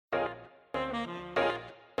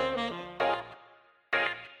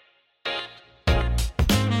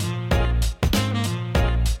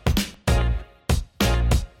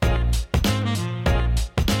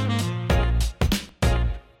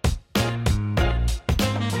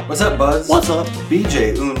What's up, Buds? What's up?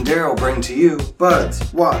 BJ and Daryl bring to you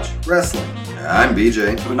Buds Watch Wrestling. I'm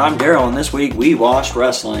BJ. And I'm Daryl, and this week we watched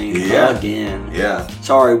wrestling again. Yeah.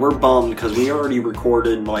 Sorry, we're bummed because we already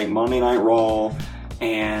recorded like Monday Night Raw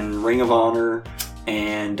and Ring of Honor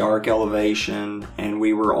and Dark Elevation, and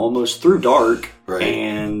we were almost through Dark. Right.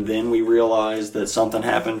 And then we realized that something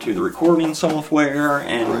happened to the recording software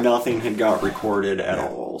and nothing had got recorded at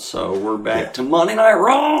all. So we're back to Monday Night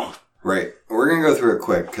Raw. Right. We're going to go through it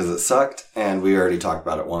quick because it sucked and we already talked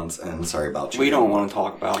about it once, and sorry about you. We don't want to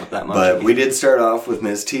talk about it that much. But we did start off with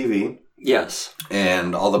Miz TV. Yes.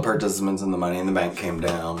 And all the participants in the Money in the Bank came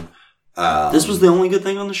down. This was the only good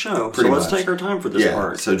thing on the show. So let's much. take our time for this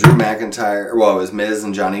part. So Drew McIntyre, well, it was Miz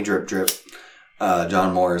and Johnny Drip Drip,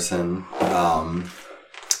 John Morrison,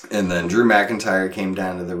 and then Drew McIntyre came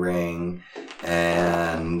down to the ring,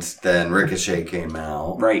 and then Ricochet came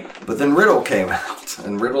out. Right. But then Riddle came out,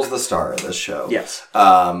 and Riddle's the star of this show. Yes.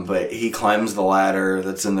 But he climbs the ladder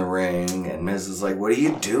that's in the ring, and Miz is like, "What are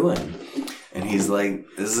you doing?" And he's like,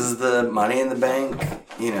 "This is the Money in the Bank,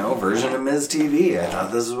 version of Miz TV. I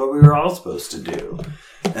thought this is what we were all supposed to do."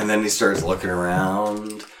 And then he starts looking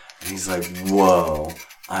around, and he's like, "Whoa,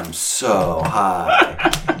 I'm so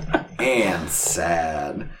high and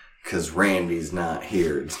sad because Randy's not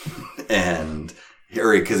here." And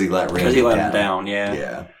because he let Randy down. Because he let him down, yeah.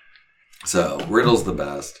 Yeah. So, Riddle's the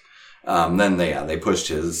best. Then they pushed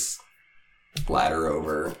his ladder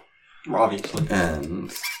over. Obviously.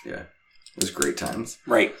 And, yeah. It was great times.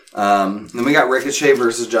 Right. Then we got Ricochet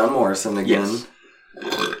versus John Morrison again. Yes.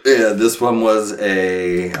 Yeah, this one was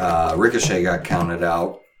a Ricochet got counted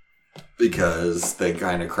out because they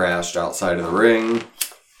kind of crashed outside of the ring,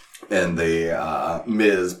 and the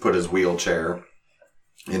Miz put his wheelchair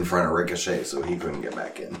in front of Ricochet so he couldn't get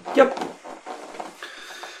back in. Yep.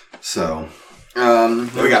 So we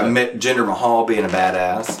got Jinder Mahal being a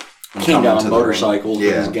badass. Came down on motorcycles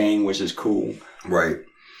with his gang, which is cool. Right.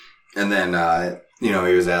 And then, he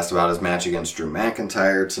was asked about his match against Drew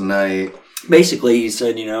McIntyre tonight. Basically, he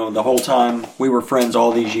said, the whole time we were friends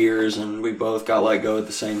all these years and we both got let go at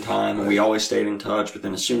the same time and we always stayed in touch. But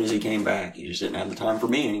then as soon as he came back, he just didn't have the time for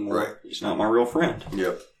me anymore. Right. He's not my real friend.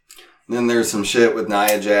 Yep. And then there's some shit with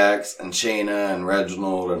Nia Jax and Shayna and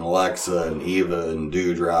Reginald and Alexa and Eva and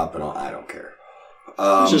Doudrop and all. I don't care.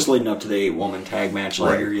 It's just leading up to the 8-woman tag match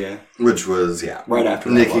later, yeah. Which was, right after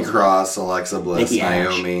that. Nikki Cross, Alexa Bliss, Nikki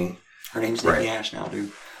Naomi. Ash. Her name's Nikki Ash now,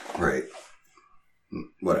 dude. Right.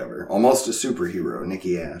 Whatever. Almost a superhero,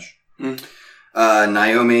 Nikki Ash. Mm.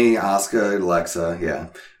 Naomi, Asuka, Alexa, yeah.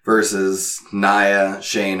 Versus Nia,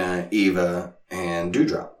 Shayna, Eva, and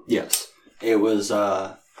Doudrop. Yes. It was,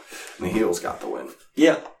 The heels got the win.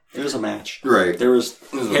 Yeah. It was a match. Right. There was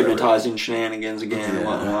hypnotizing shenanigans again and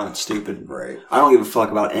whatnot. It's stupid. Right. I don't give a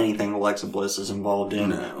fuck about anything Alexa Bliss is involved in.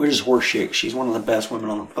 No. Which is horseshit. She's one of the best women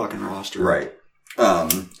on the fucking roster. Right.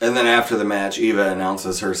 And then after the match, Eva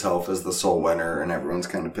announces herself as the sole winner, and everyone's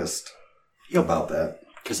kind of pissed about that.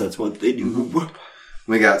 Because that's what they do.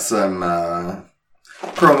 We got some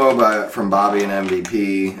promo from Bobby and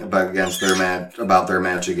MVP about their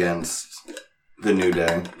match against the New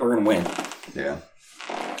Day. We're going to win. Yeah.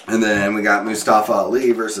 And then we got Mustafa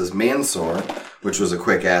Ali versus Mansoor, which was a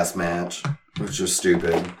quick-ass match, which was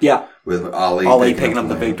stupid. Yeah. With Ali picking up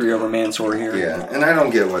the victory over Mansoor here. Yeah, and I don't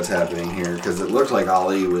get what's happening here, because it looked like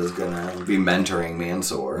Ali was going to be mentoring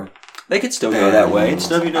Mansoor. They could still go that way. It's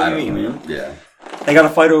WWE, man. Yeah. They got to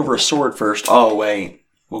fight over a sword first. Oh, wait.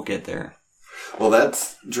 We'll get there. Well,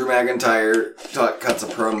 that's Drew McIntyre cuts a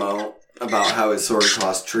promo about how his sword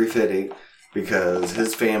cost $350 because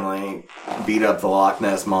his family beat up the Loch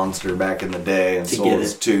Ness Monster back in the day and sold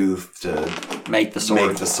his tooth to make the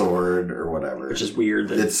sword or whatever. Which is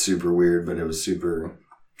weird. It's super weird, but it was super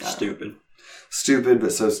stupid. Stupid,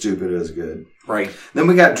 but so stupid it was good. Right. Then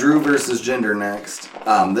we got Drew versus Jinder next.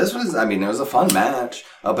 It was a fun match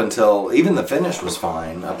up until, even the finish was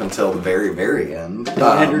fine, up until the very, very end.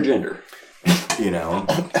 Jinder.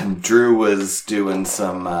 Drew was doing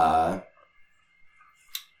some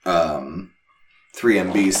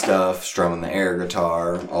 3MB stuff, strumming the air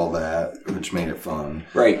guitar, all that, which made it fun.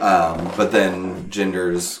 Right. But then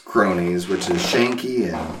Jinder's cronies, which is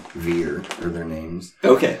Shanky and Veer, are their names.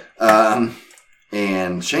 Okay.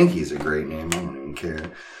 And Shanky's a great name. I don't even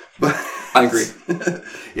care. But I agree.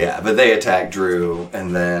 Yeah, but they attack Drew,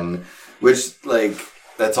 and then,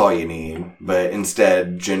 that's all you need. But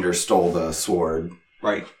instead, Jinder stole the sword.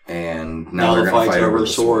 Right. And now they're going to fight over a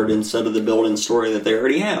sword instead of the built-in story that they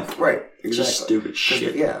already have. Right. Exactly. Just stupid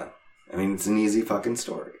shit. Yeah. I mean, it's an easy fucking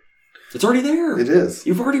story. It's already there. It is.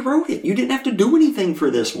 You've already wrote it. You didn't have to do anything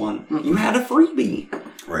for this one. Mm-mm. You had a freebie.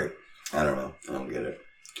 Right. I don't know. I don't get it.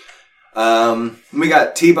 We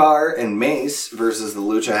got T-Bar and Mace versus the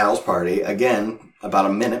Lucha House Party. Again, about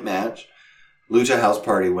a minute match. Lucha House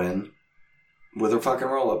Party win with a fucking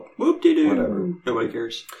roll-up. Whoop-de-doo. Whatever. Nobody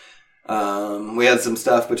cares. We had some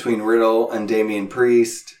stuff between Riddle and Damian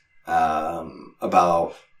Priest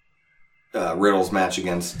about Riddle's match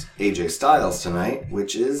against AJ Styles tonight,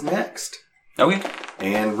 which is next. Okay.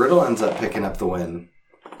 And Riddle ends up picking up the win.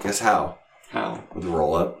 Guess how? How? With a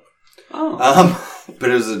roll-up. Oh. But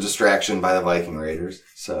it was a distraction by the Viking Raiders.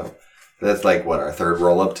 So that's like, what, our third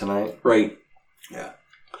roll-up tonight? Right. Yeah.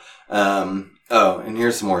 And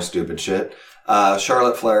here's some more stupid shit.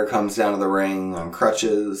 Charlotte Flair comes down to the ring on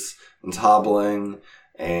crutches and hobbling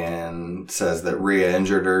and says that Rhea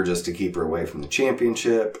injured her just to keep her away from the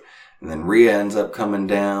championship. And then Rhea ends up coming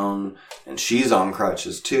down and she's on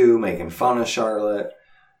crutches too, making fun of Charlotte.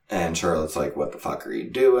 And Charlotte's like, what the fuck are you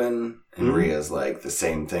doing? And Rhea's like, the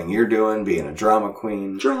same thing you're doing, being a drama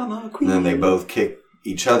queen. Drama queen. And then they both kick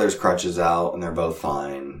each other's crutches out and they're both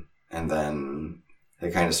fine. And then they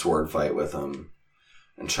kind of sword fight with them.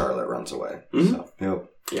 And Charlotte runs away. Mm-hmm. So, yep.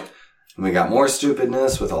 Yeah. And we got more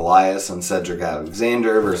stupidness with Elias and Cedric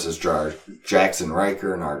Alexander versus Jackson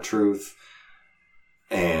Riker and R-Truth.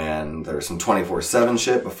 And there's some 24/7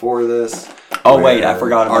 shit before this. Oh wait, I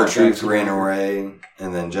forgot about R-Truth Jackson ran Riker. away,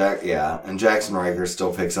 and then Jackson Riker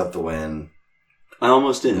still picks up the win. I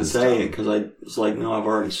almost didn't It's say dumb. it because I was like, no, I've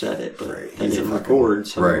already said it, but Right. they He's a didn't fucking- record.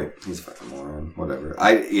 So. Right, he's a fucking moron. Whatever.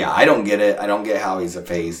 I don't get it. I don't get how he's a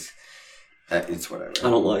face. It's whatever. I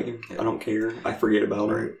don't like him. Yeah. I don't care. I forget about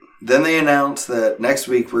him. Right. Then they announced that next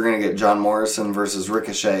week we're going to get John Morrison versus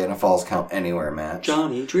Ricochet in a Falls Count Anywhere match.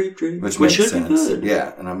 Johnny Drip Drip. Which Which makes should sense. be good.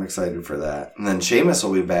 Yeah, and I'm excited for that. And then Sheamus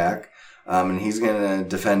will be back, and he's going to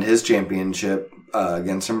defend his championship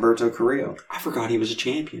against Humberto Carrillo. I forgot he was a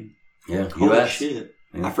champion. Yeah, Holy shit.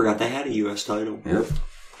 Yeah. I forgot they had a U.S. title. Yep.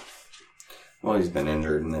 Well, he's been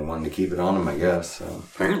injured, and they wanted to keep it on him, I guess. So.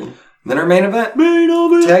 Apparently. Then our main event. Main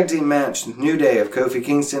Tag team match. New Day of Kofi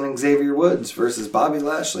Kingston and Xavier Woods versus Bobby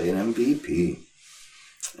Lashley and MVP.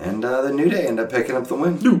 And the New Day end up picking up the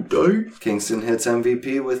win. New Day. Kingston hits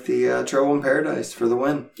MVP with the Trouble in Paradise for the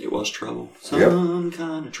win. It was trouble. Yep. Some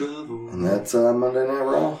kind of trouble. And that's Monday Night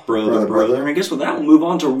Raw. Brother. I guess with that, we'll move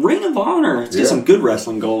on to Ring of Honor. Let's get Yeah. some good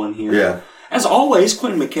wrestling going here. Yeah. As always,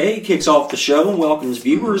 Quinn McKay kicks off the show and welcomes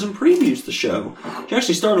viewers and previews the show. She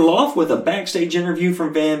actually started off with a backstage interview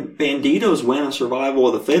from Bandito's win on Survival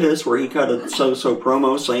of the Fittest, where he cut a so-so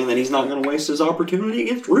promo saying that he's not going to waste his opportunity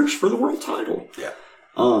against Roosh for the world title. Yeah.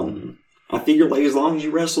 I figure like as long as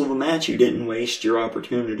you wrestle the match, you didn't waste your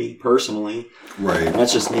opportunity, personally. Right.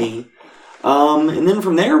 That's just me. And then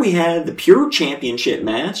from there we had the Pure Championship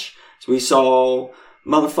match. So we saw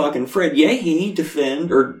motherfucking Fred Yehi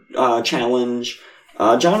defend or challenge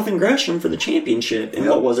Jonathan Gresham for the championship in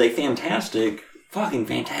what was a fucking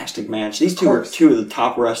fantastic match. These two are two of the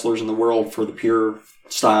top wrestlers in the world for the Pure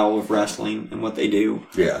style of wrestling and what they do.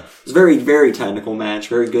 Yeah. It's a very, very technical match,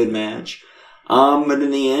 very good match. But in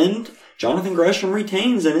the end, Jonathan Gresham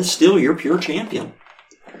retains and is still your Pure champion.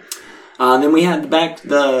 Then we had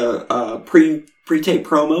the pre-tape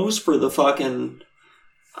promos for the fucking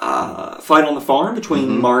fight on the farm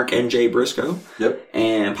between Mark and Jay Briscoe. Yep.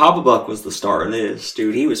 And Papa Buck was the star of this.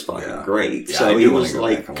 Dude, he was fucking great. Yeah, so I he do wanna was go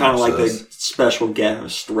like back and kind of watch like this. the special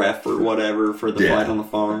guest ref or whatever for the fight on the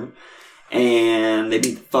farm. And they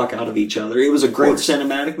beat the fuck out of each other. It was a great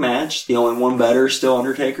cinematic match. The only one better is still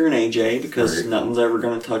Undertaker and AJ because nothing's ever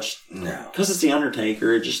going to touch. No. Because it's the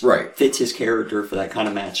Undertaker. It just fits his character for that kind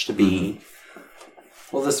of match to be.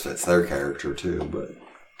 Well, this fits their character too, but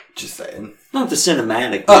just saying. Not the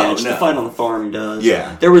cinematic match. No. The fight on the farm does.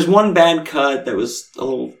 Yeah. There was one bad cut that was a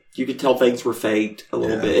little. You could tell things were faked a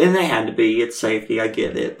little bit. And they had to be. It's safety. I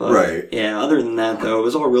get it. But yeah, other than that, though, it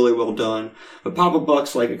was all really well done. But Papa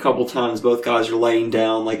Buck's like a couple times, both guys are laying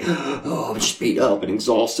down like, oh, just beat up and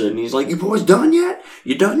exhausted. And he's like, you boys done yet?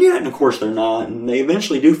 You done yet? And of course they're not. And they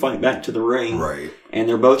eventually do fight back to the ring. Right. And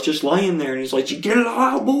they're both just laying there. And he's like, you get it all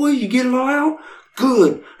out, boys? You get it all out?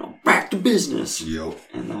 Good. Now back to business. Yep.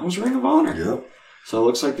 And that was Ring of Honor. Yep. So it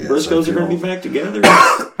looks like the Briscoes are going to be back together.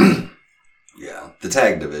 Yeah, the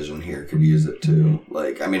tag division here could use it too.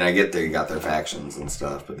 Like, I mean, I get they got their factions and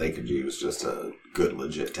stuff, but they could use just a good,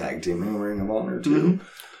 legit tag team in Ring of Honor too.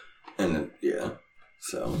 And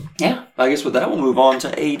so yeah, I guess with that we'll move on to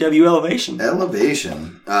AEW Elevation.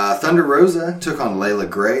 Thunder Rosa took on Layla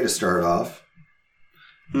Gray to start off.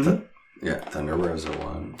 Thunder Rosa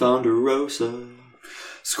won. Thunder Rosa.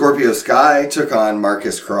 Scorpio Sky took on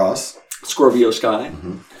Marcus Cross. Scorpio Sky.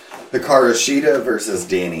 Hikaru Shida versus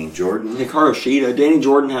Danny Jordan. Hikaru Shida. Danny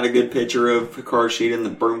Jordan had a good picture of Hikaru Shida in the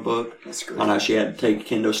broom book. That's great. On how she had to take a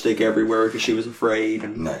kendo stick everywhere because she was afraid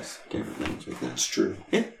and Nice. different things like that. That's true.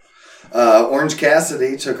 Yeah. Orange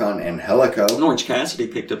Cassidy took on Angelico. Orange Cassidy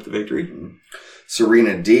picked up the victory.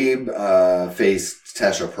 Serena Deeb faced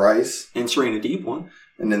Tasha Price. And Serena Deeb won.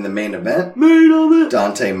 And in the main event,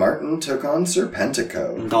 Dante Martin took on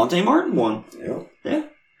Serpentico. And Dante Martin won. Yep. Yeah.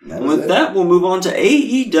 That And was with it. that, we'll move on to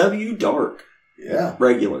AEW Dark. Yeah.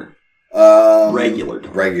 Regular. Regular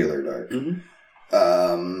Dark. Regular Dark.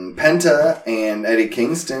 Mm-hmm. Penta and Eddie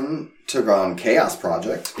Kingston took on Chaos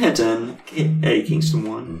Project. Penta and Eddie Kingston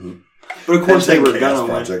won. Mm-hmm. But of course Penta they and were Chaos going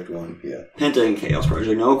to win. Project won. Yeah. Penta and Chaos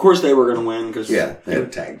Project. No, of course they were going to win. Because Yeah. They had a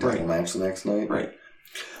tag title match the next night. Right.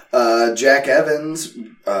 Jack Evans,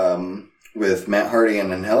 with Matt Hardy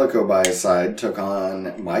and Angelico by his side, took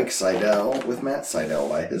on Mike Sydal with Matt Sydal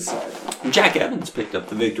by his side. Jack Evans picked up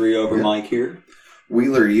the victory over Mike here.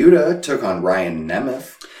 Wheeler Yuta took on Ryan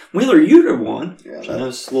Nemeth. Wheeler Yuta won. Yeah, Which I know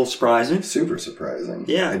is a little surprising. Super surprising.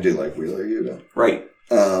 Yeah. I do like Wheeler Yuta. Right.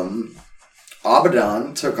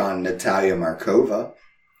 Abaddon took on Natalia Markova.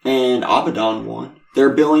 And Abaddon won. They're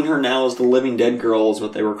billing her now as the Living Dead Girl is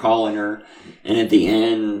what they were calling her. And at the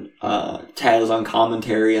end, Taz on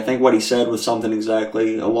commentary, I think what he said was something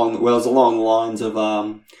exactly along the lines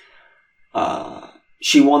of,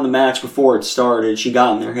 she won the match before it started. She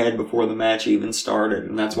got in their head before the match even started.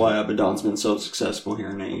 And that's why Abaddon's been so successful here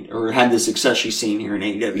in AEW. Or had the success she's seen here in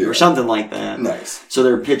AEW. Or something like that. Nice. So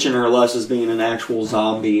they're pitching her less as being an actual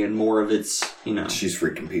zombie and more of it's, She's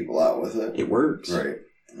freaking people out with it. it works. Right.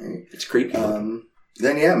 It's creepy.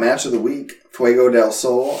 Then, match of the week. Fuego del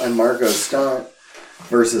Sol and Marco Stunt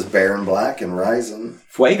versus Baron Black and Ryzen.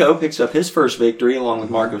 Fuego picks up his first victory along with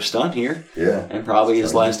Marco Stunt here. Yeah. And probably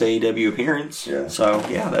his last AEW appearance. Yeah. So,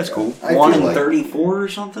 yeah, that's cool. I 1 feel in like- 34 or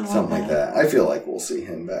something like that? Something like that. I feel like we'll see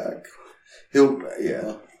him back.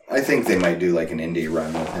 I think they might do like an indie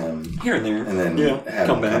run with him. Here and there. And then have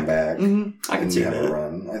come him come back. Mm-hmm. I can and see have that. a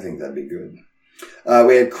run. I think that'd be good.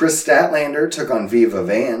 We had Chris Statlander took on Viva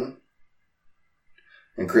Van.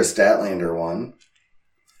 And Chris Statlander won.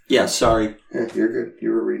 Yeah, sorry. Yeah, you're good.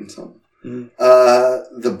 You were reading something. Mm.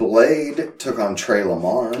 The Blade took on Trey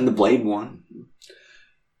Lamar. And the Blade won.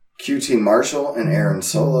 QT Marshall and Aaron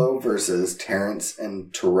Solo versus Terrence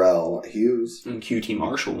and Terrell Hughes. And QT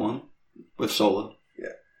Marshall won with Solo.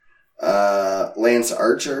 Lance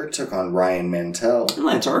Archer took on Ryan Mantell. And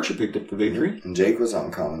Lance Archer picked up the victory. And Jake was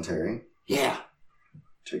on commentary. Yeah.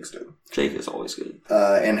 Jake's good. Jake is always good.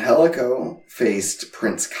 Angelico faced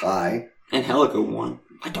Prince Kai. Angelico won.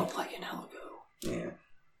 I don't like Angelico.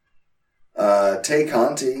 Yeah. Tay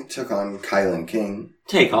Conti took on Kylan King.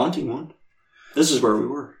 Tay Conti won. This is where we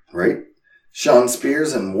were. Right. Sean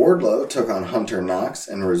Spears and Wardlow took on Hunter Knox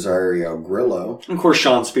and Rosario Grillo. And of course,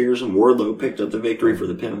 Sean Spears and Wardlow picked up the victory for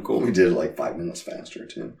the Pinnacle. We did it like 5 minutes faster,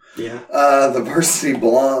 too. Yeah. The Varsity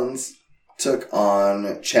Blondes took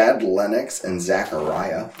on Chad Lennox and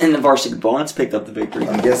Zachariah. And the Varsity Blondes picked up the victory.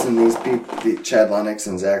 I'm guessing these people, Chad Lennox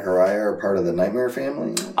and Zachariah, are part of the Nightmare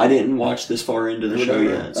family? I didn't watch this far into the show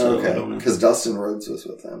yet, so I don't Okay, know. because Dustin Rhodes was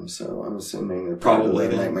with them, so I'm assuming they're Probably part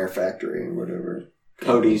of the then. Nightmare Factory or whatever.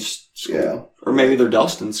 Cody's school. Yeah. Or maybe they're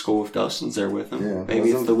Dustin's school if Dustin's there with them. Yeah, Maybe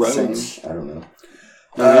it's wasn't the Rhodes. same? I don't know.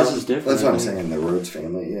 No, this is different. That's what I'm saying, the Rhodes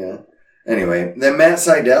family, yeah. Anyway, then Matt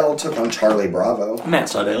Sydal took on Charlie Bravo. Matt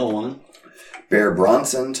Sydal won. Bear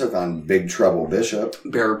Bronson took on Big Trouble Bishop.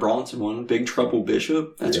 Barrett Bronson won. Big Trouble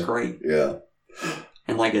Bishop. That's great. Yeah.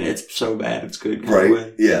 And it's so bad it's good kind of Right?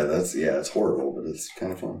 way. Yeah, it's horrible, but it's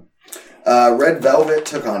kind of fun. Red Velvet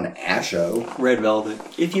took on Asho. Red Velvet,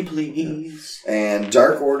 if you please. And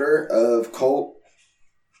Dark Order of Colt,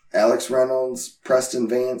 Alex Reynolds, Preston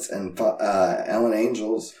Vance, and Alan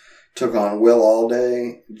Angels took on Will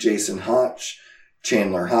Alday, Jason Hotch,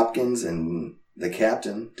 Chandler Hopkins, and the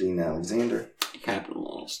captain, Dean Alexander. Captain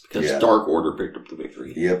lost because Dark Order picked up the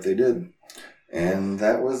victory. Yep, they did. And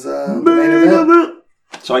that was the main event.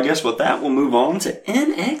 So I guess with that, we'll move on to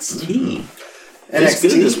NXT. NXT It's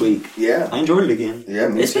good this week. Yeah. I enjoyed it again. Yeah,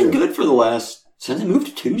 me It's too. been good for the last, since it moved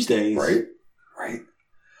to Tuesdays. Right.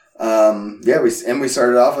 We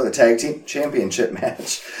started off with a tag team championship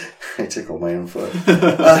match. I tickled my own foot.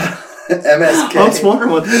 MSK. I was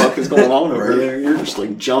wondering what the fuck is going on over Right. there. You're just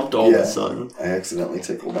jumped all of a sudden. I accidentally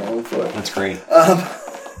tickled my own foot. That's great.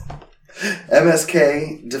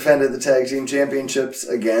 MSK defended the tag team championships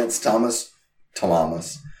against Tommaso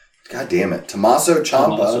Ciampa. Tommaso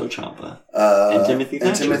Ciampa. And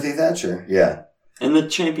Timothy Thatcher. Yeah. And the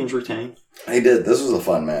champions retained. He did. This was a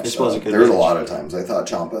fun match. This was a good There was a match. lot of times I thought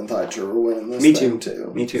Ciampa and Thatcher were winning this Me thing,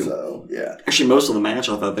 too. Me too. So, yeah. Actually, most of the match,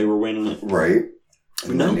 I thought they were winning it. Right.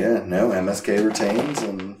 And No. then, MSK retains,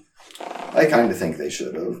 and I kind of think they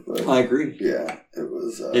should have. But I agree. yeah, it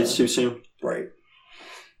was... It's too soon. Right.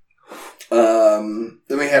 Then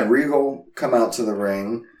we had Regal come out to the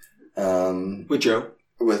ring. With Joe.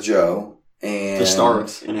 With Joe. And The star of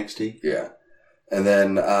NXT. Yeah. And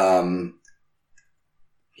then...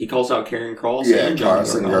 He calls out Karrion Kross Kross and Johnny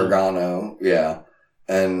and Gargano. Gargano. Yeah.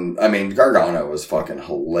 And, I mean, Gargano was fucking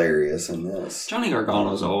hilarious in this. Johnny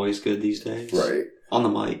Gargano's always good these days. Right. On the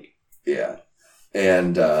mic. Yeah.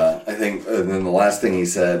 And I think, and then the last thing he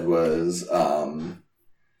said was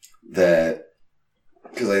that,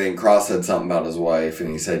 because I think Kross said something about his wife, and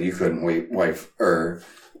he said, you couldn't you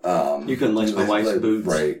couldn't lace my wife's boots.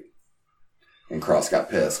 Right. And Kross got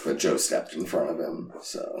pissed, but Joe stepped in front of him.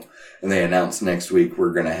 So, and they announced next week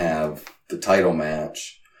we're going to have the title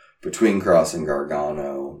match between Kross and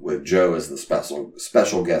Gargano with Joe as the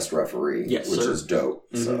special guest referee, Yes, which sir. is dope.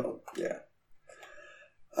 Mm-hmm. So, yeah.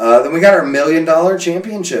 Then we got our $1 million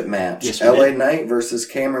championship match. Yes, we LA did. Knight versus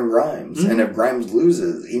Cameron Grimes. Mm-hmm. And if Grimes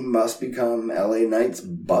loses, he must become LA Knight's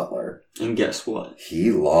butler. And guess what? He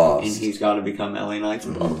lost. And he's got to become LA Knight's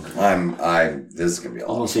butler. This is going to be a I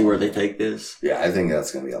lot want of to see fun. where they take this. Yeah, I think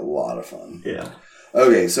that's going to be a lot of fun. Yeah.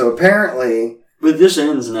 Okay, so apparently... But this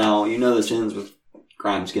ends now. You know this ends with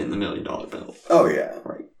Grimes getting the $1 million belt. Oh, yeah.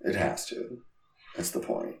 Right. It has to. That's the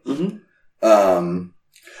point. Mm-hmm.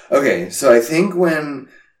 Okay, so I think when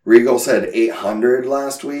Regal said 800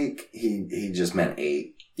 last week, he just meant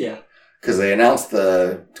 8. Yeah. Because they announced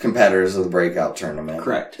the competitors of the breakout tournament.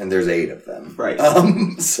 Correct. And there's 8 of them. Right.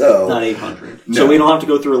 So... Not 800. No. So we don't have to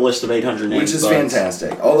go through a list of 800 names. Which is but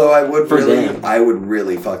fantastic. Although I would For really... them. I would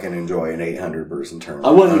really fucking enjoy an 800 person tournament.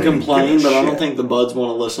 I wouldn't don't even complain, give a but I don't shit. think the buds want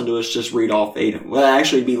to listen to us just read off 800. Well,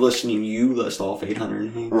 actually be listening to you list off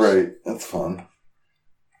 800 names. Right. That's fun.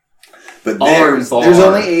 But Bar there's bar.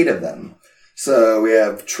 only 8 of them. So we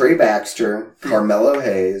have Trey Baxter, Carmelo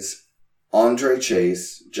Hayes, Andre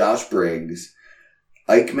Chase, Josh Briggs,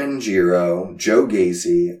 Eichmann Giro, Joe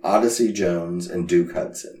Gacy, Odyssey Jones, and Duke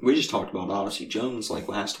Hudson. We just talked about Odyssey Jones like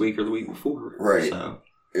last week or the week before. Right. So.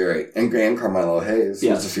 You're right. And Carmelo Hayes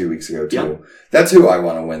Yes. was a few weeks ago, too. Yeah. That's who I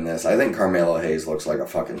want to win this. I think Carmelo Hayes looks like a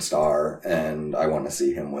fucking star, and I want to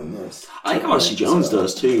see him win this. I think Odyssey Jones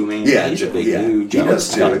does too, man. Yeah, he's a big yeah, dude. he Jones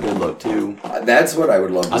does, has got too. a good look too. That's what I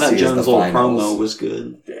would love to I see thought as Jones' the little finals. promo was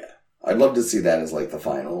good. Yeah. I'd love to see that as like the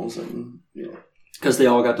finals, and Because they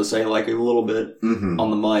all got to say like a little bit Mm-hmm. on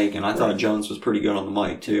the mic, and I thought Jones was pretty good on the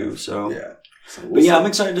mic too. So, Yeah. So but yeah, I'm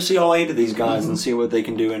excited to see all 8 of these guys and see what they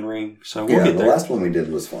can do in ring. So we'll get the there. last one we did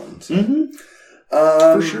was fun. So. Mm-hmm.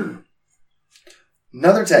 For sure.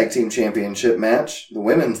 Another tag team championship match, the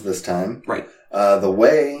women's this time. Right. The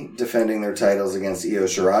Way defending their titles against Io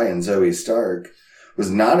Shirai and Zoe Stark. Was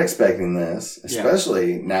not expecting this,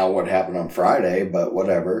 especially now what happened on Friday, but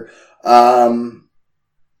whatever.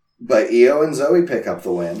 But Io and Zoe pick up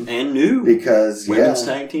the win. And new Because, women's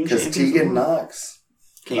tag team because champions. Tegan Knox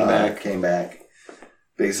came back. Came back.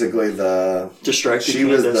 Basically, Distracted she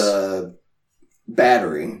was Candace. the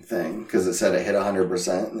battery thing because it said it hit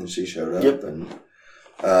 100%, and then she showed up Yep. and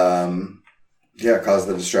caused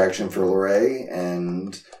the distraction for LeRae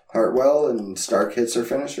and Hartwell, and Stark hits her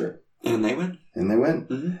finisher, And they win. and they win.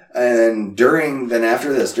 Mm-hmm. And during the And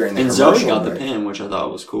commercial Zoe got the break- pin, which I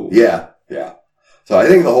thought was cool. Yeah. So I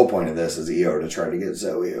think the whole point of this is Io to try to get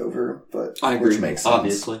Zoe over, but I agree. which makes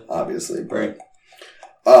sense, Obviously. but, Right.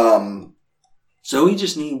 Zoe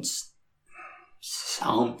just needs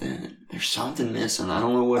something. There's something missing. I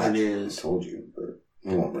don't know what it I is. told you, but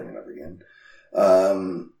we won't bring it up again.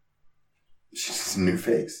 She's just a new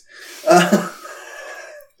face.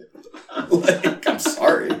 I'm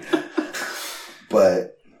sorry.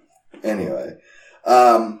 But anyway.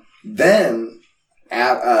 Then,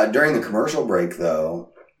 during the commercial break,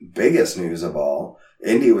 though, biggest news of all,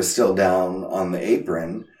 Indy was still down on the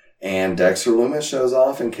apron, and Dexter Lumis shows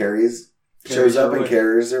off and shows up and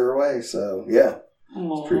carries her away. So, yeah.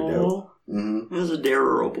 It's pretty dope. Mm-hmm. It was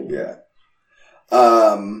adorable. Yeah.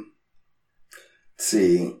 Let's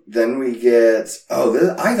see. Then we get...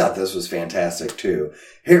 I thought this was fantastic, too.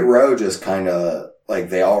 Hit Row just kind of... Like,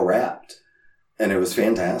 they all rapped. And it was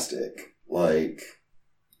fantastic. Like,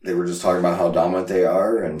 they were just talking about how dominant they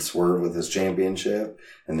are, and Swerve with his championship,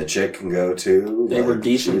 and the chick can go, too. They were Like,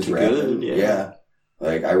 decent she was to rapping. good, yeah.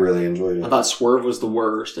 Like, I really enjoyed it. I thought Swerve was the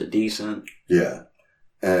worst at decent. Yeah.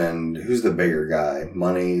 And who's the bigger guy?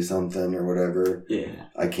 Money something or whatever? Yeah.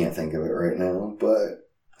 I can't think of it right now, but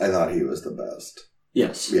I thought he was the best.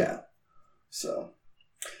 Yes. Yeah. So,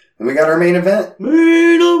 and we got our main event.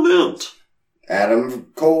 Main event.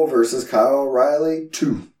 Adam Cole versus Kyle O'Reilly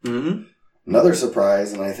 2. Mm-hmm. Another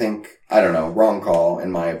surprise, and I think, I don't know, wrong call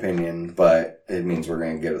in my opinion, but it means we're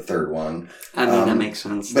going to get a third one. I mean, that makes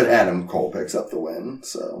sense. But Adam Cole picks up the win,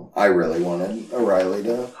 so I really wanted O'Reilly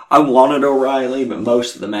to... I wanted O'Reilly, but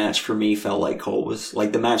most of the match for me felt like Cole was...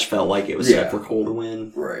 Like, the match felt like it was set for Cole to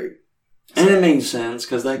win. Right. And it made sense,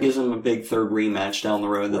 because that gives them a big third rematch down the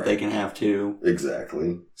road that they can have, too.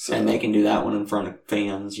 Exactly. So, and they can do that one in front of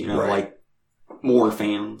fans, you know, like, more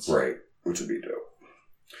fans. Right. Which would be dope.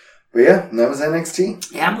 But yeah, that was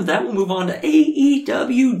NXT. Yeah, but that will move on to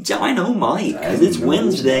AEW Dynamite, because it's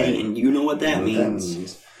Wednesday, and you know what that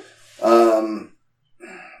means.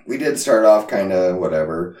 We did start off kind of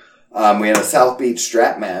whatever. We had a South Beach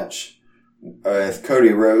strap match with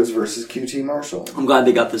Cody Rhodes versus QT Marshall. I'm glad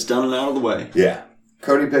they got this done and out of the way. Yeah.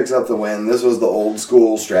 Cody picks up the win. This was the old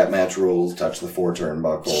school strap match rules, touch the 4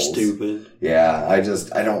 turnbuckles. Stupid. Yeah, I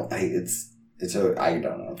don't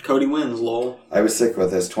know. Cody wins, lol. I was sick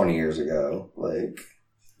with this 20 years ago. Like,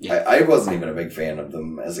 I wasn't even a big fan of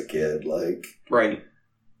them as a kid. Like, right.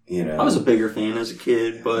 You know. I was a bigger fan as a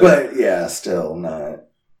kid, but... But, yeah, still not.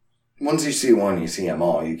 Once you see one, you see them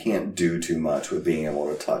all. You can't do too much with being able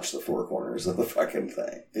to touch the 4 corners of the fucking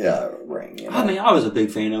thing. Yeah, ring. You know? I mean, I was a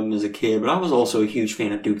big fan of him as a kid, but I was also a huge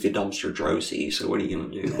fan of Duke the Dumpster Droese, so what are you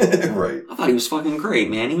going to do? Right. I thought he was fucking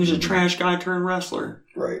great, man. He was a trash guy turned wrestler.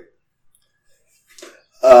 Right.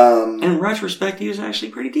 And in retrospect, he was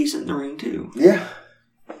actually pretty decent in the ring, too. Yeah.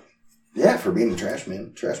 Yeah, for being a trash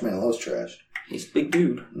man. Trash man loves trash. He's a big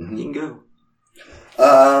dude. Mm-hmm. He can go.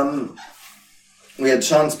 We had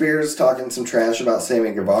Sean Spears talking some trash about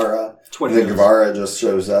Sammy Guevara. And then Guevara just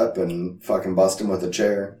shows up and fucking busts him with a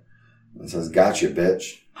chair. And says, "Gotcha,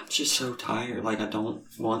 bitch." I'm just so tired. Like, I don't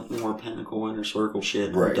want more Pinnacle Inner Circle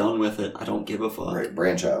shit. Right. I'm done with it. I don't give a fuck. Right,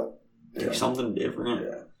 branch out. Do something different.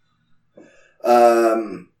 Yeah.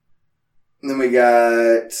 Then we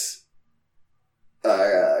got,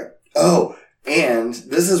 and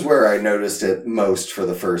this is where I noticed it most for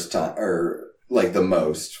the first time, or like the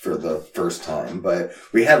most for the first time, but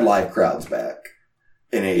we had live crowds back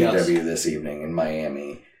in AEW this evening in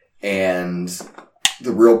Miami. And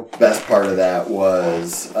the real best part of that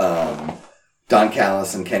was, Don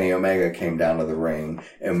Callis and Kenny Omega came down to the ring,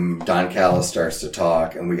 and Don Callis starts to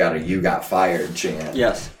talk, and we got a "You got fired" chant.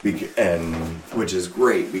 Yes. And which is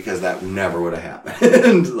great because that never would have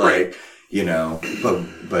happened. Like, you know,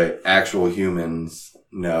 but actual humans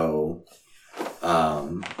know,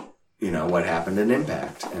 you know, what happened in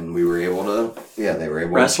Impact, and we were able to, they were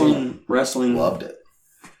able to. Wrestling. Loved it.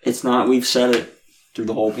 It's not, we've said it through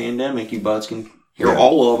the whole pandemic, you buds can hear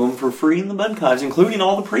all of them for free in the Budcast, including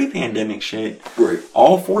all the pre-pandemic shit. Right.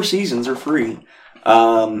 All 4 seasons are free.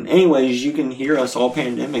 Anyways, you can hear us all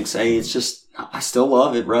pandemic say it's just, I still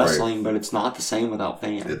love it, wrestling, but it's not the same without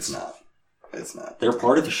fans. It's not. They're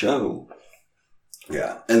part of the show.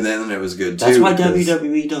 Yeah. And then it was good too. That's why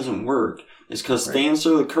WWE doesn't work. It's because fans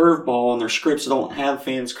throw the curveball and their scripts don't have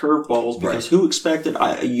fans curveballs because who expected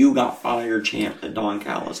a "You got fired" chant at Don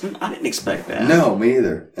Callis? I didn't expect that. No, me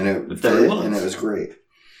either. And it was great.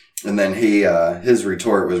 And then his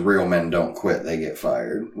retort was "Real men don't quit, they get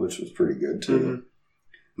fired," which was pretty good too. Mm-hmm.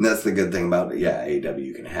 And that's the good thing about it. Yeah,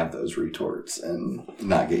 AEW can have those retorts and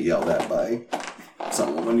not get yelled at by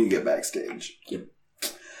someone when you get backstage. Yep.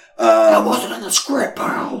 That wasn't in the script,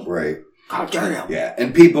 pal. Right. God damn. Yeah,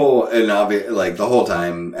 and people, like the whole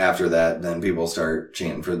time after that, then people start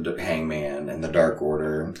chanting for the Hangman and the Dark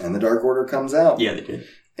Order, and the Dark Order comes out. Yeah, they did.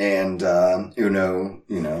 And Uno,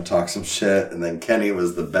 talks some shit, and then Kenny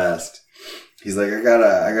was the best. He's like, I got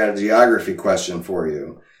a geography question for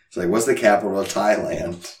you. He's like, what's the capital of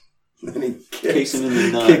Thailand? And then he kicks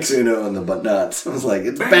Uno in the nuts. I was like,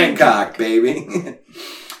 it's Bangkok, baby.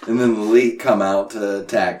 And then the Elite come out to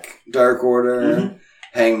attack Dark Order. Mm-hmm.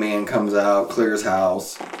 Hangman comes out, clears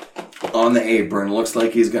house, on the apron, looks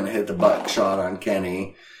like he's going to hit the buckshot on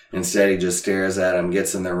Kenny. Instead, he just stares at him,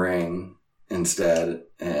 gets in the ring instead,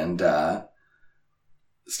 and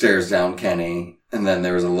stares down Kenny. And then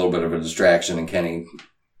there was a little bit of a distraction, and Kenny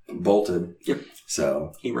bolted. Yep.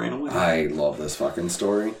 So he ran away. I love this fucking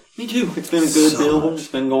story. Me too. It's been a good build. It's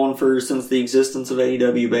been going since the existence of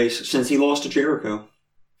AEW since he lost to Jericho.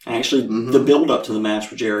 Actually, the build up to the match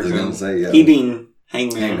with Jericho. I was going to say, yeah. He being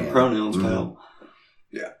Hangman. Pronouns, pal.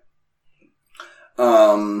 Yeah.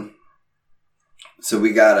 So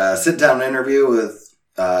we got a sit-down interview with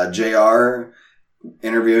JR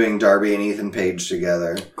interviewing Darby and Ethan Page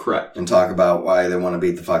together. Correct. And talk about why they want to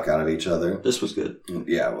beat the fuck out of each other. This was good.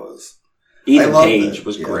 Yeah, it was. Ethan Page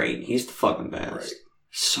was great. He's the fucking best. Right.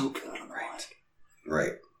 So good.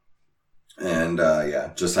 Right. And,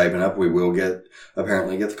 just hyping up. We will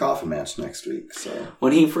apparently get the coffin match next week. So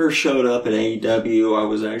when he first showed up at AEW, I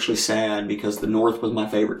was actually sad because the North was my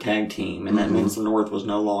favorite tag team, and that means the North was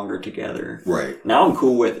no longer together. Right. Now I'm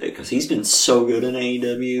cool with it because he's been so good in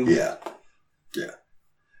AEW. Yeah. Yeah.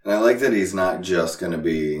 And I like that he's not just going to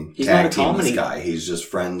be he's tag not a team comedy with Sky. He's just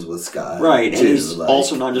friends with Sky. Right. Too. And he's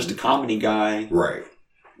also not just a comedy guy. Right.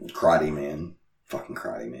 Karate Man. Fucking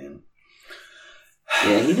Karate Man.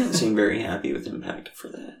 Yeah, he didn't seem very happy with Impact for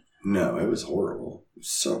that. No, it was horrible. It was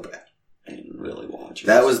so bad. I didn't really watch it.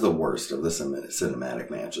 That was the worst of the cinematic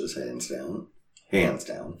matches, hands down. Hands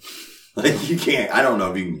down. Like, you can't, I don't know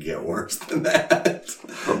if you can get worse than that.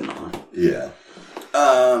 Hope not. Yeah.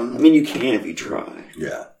 I mean, you can if you try.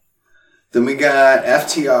 Yeah. Then we got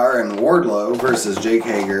FTR and Wardlow versus Jake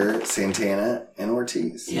Hager, Santana, and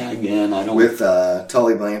Ortiz. Yeah, again, I don't... With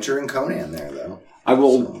Tully Blanchard and Conan there, though. I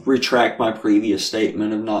will retract my previous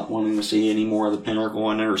statement of not wanting to see any more of the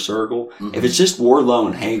Pinnacle and Inner Circle. Mm-hmm. If it's just Wardlow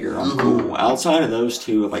and Hager, I'm cool. Outside of those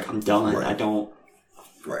two, like, I'm done. Right. I don't...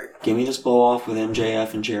 Right. Give me this blow off with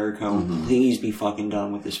MJF and Jericho. Please be fucking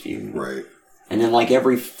done with this feud. Right. And then, like,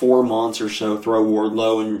 every 4 months or so, throw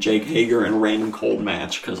Wardlow and Jake Hager in a random cold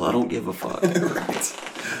match, because I don't give a fuck.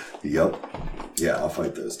 Right. Yep. Yeah, I'll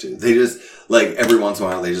fight those two. They just, like, every once in a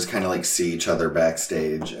while, they just kind of, like, see each other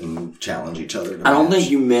backstage and challenge each other to I don't match.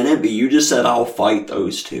 think you meant it, but you just said, I'll fight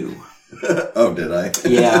those two. Oh, did I?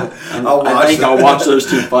 Yeah. I'll watch those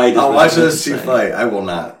two fight. I'll watch those two fight. I will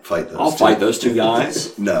not fight those two. I'll fight those two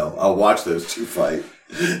guys. No, I'll watch those two fight.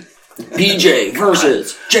 BJ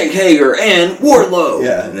versus Jake Hager and Wardlow.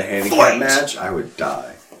 Yeah, in a handicap match, I would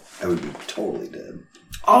die. I would be totally dead.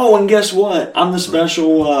 Oh, and guess what? I'm the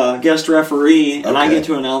special guest referee, and I Okay. get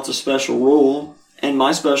to announce a special rule. And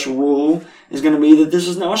my special rule is going to be that this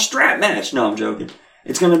is now a strap match. No, I'm joking.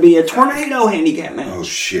 It's going to be a tornado handicap match. Oh,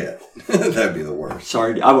 shit. That'd be the worst.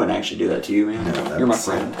 Sorry, I wouldn't actually do that to you, man. No, You're my would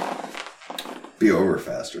friend. be over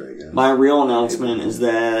faster, I guess. My real announcement is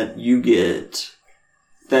that you get...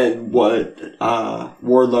 That what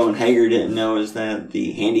Wardlow and Hager didn't know is that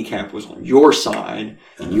the handicap was on your side,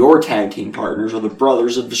 and your tag team partners are the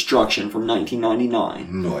Brothers of Destruction from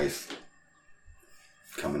 1999. Noise.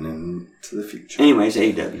 Coming into the future. Anyways,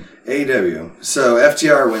 AEW. AEW. So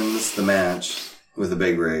FTR wins the match with a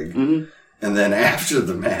big rig. Mm-hmm. And then after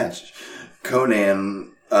the match,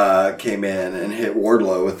 Conan came in and hit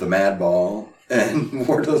Wardlow with the Mad Ball. And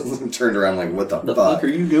Wardlow turned around like, what the fuck are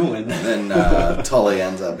you doing? And then Tully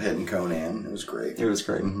ends up hitting Conan. It was great. It was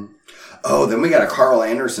great. Mm-hmm. Oh, then we got a Carl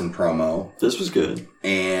Anderson promo. This was good.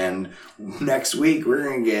 And next week, we're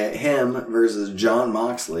going to get him versus John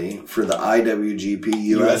Moxley for the IWGP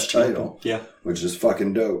US title. Yeah. Which is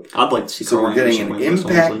fucking dope. I'd like to see So Carl we're getting Anderson an win this,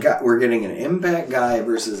 Impact honestly. guy. We're getting an Impact guy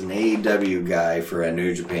versus an AEW guy for a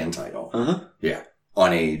New Japan title. Uh-huh. Yeah.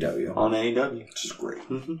 On AEW. On AEW. Which is great.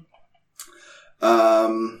 Mm-hmm.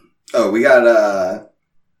 We got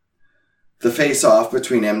the face-off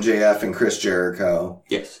between MJF and Chris Jericho.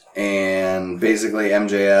 Yes. And basically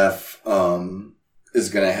MJF is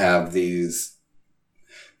going to have these...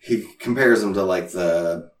 He compares them to like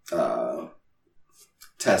the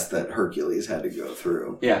test that Hercules had to go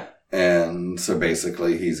through. Yeah. And so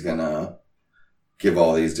basically he's going to give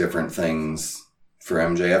all these different things for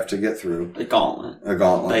MJF to get through. A gauntlet. A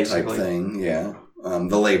gauntlet basically. type thing, yeah.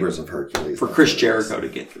 The labors of Hercules. For Chris Jericho to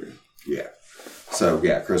get through. Yeah. So,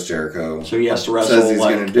 yeah, Chris Jericho. So he has to wrestle, says he's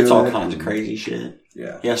like, gonna do it's all it. kinds of crazy shit.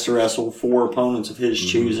 Yeah. He has to wrestle 4 opponents of his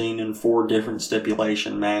choosing in 4 different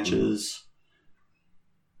stipulation matches.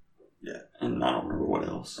 Yeah. And I don't remember what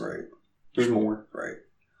else. Right. There's more. Right.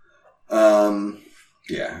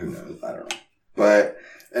 Yeah, who knows? I don't know. But,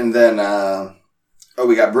 and then,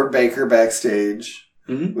 we got Britt Baker backstage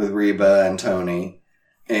with Reba and Tony.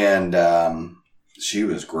 And, she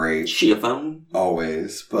was great. She a phone?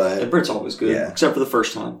 Always. But Britt's always good. Yeah. Except for the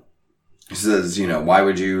first time. He says, why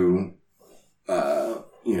would you,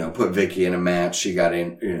 put Vicky in a match? She got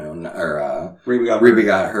in, Reba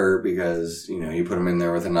got hurt because, you put him in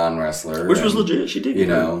there with a non-wrestler. Which was legit. She did.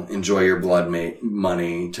 Enjoy your blood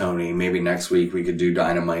money, Tony. Maybe next week we could do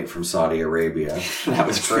Dynamite from Saudi Arabia. That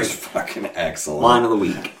was great. Which was fucking excellent. Line of the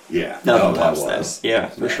week. Yeah. That was. That. Yeah,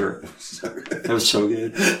 for sure. So good. That was so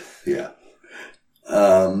good. Yeah.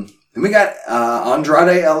 And we got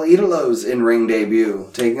Andrade El Idolo's in-ring debut,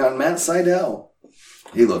 taking on Matt Sydal.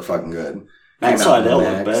 He looked fucking good. Matt Sydal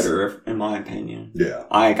looked better, in my opinion. Yeah.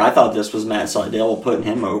 I thought this was Matt Sydal putting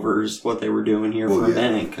him over is what they were doing here for a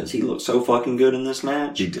minute, because he looked so fucking good in this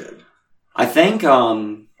match. He did. I think,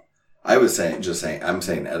 I was saying, I'm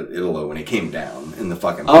saying Idolo when he came down in the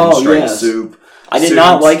fucking pinstripe soup. I did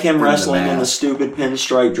not like him in the wrestling in the mask. stupid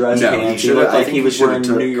pinstripe dress No, pants. He should've- looked I like think he was should've wearing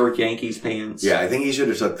took- New York Yankees pants. Yeah, I think he should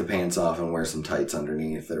have took the pants off and wear some tights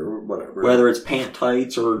underneath or whatever. Whether it's pant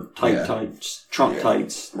tights or tight Yeah. tights, trunk Yeah.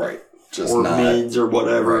 tights, Right. Just or not. mids or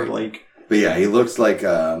whatever. Right. Like, But yeah, he looks like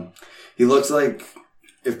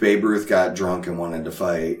if Babe Ruth got drunk and wanted to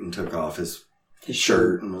fight and took off his his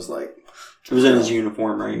shirt and was like, It was in his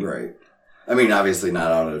uniform, right? right. I mean, obviously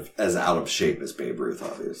not out of shape as Babe Ruth,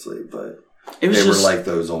 obviously, but It was they just were like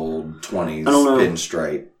those old 20s I don't know.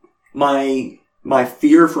 pinstripe. my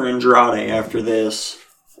fear for Andrade after this.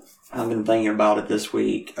 I've been thinking about it this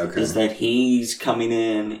week. Okay. Is that he's coming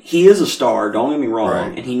in? He is a star. Don't get me wrong,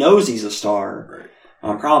 Right. and he knows he's a star.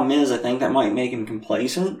 Right. Problem is, I think that might make him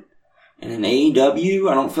complacent. And in AEW,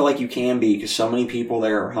 I don't feel like you can be because so many people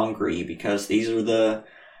there are hungry because these are the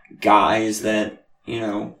guys that,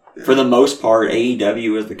 for the most part,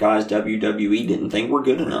 AEW is the guys WWE didn't think were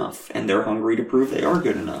good enough. And they're hungry to prove they are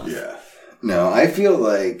good enough. Yeah. No, I feel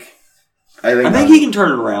like... I think he can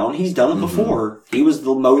turn it around. He's done it before. He was the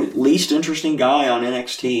least interesting guy on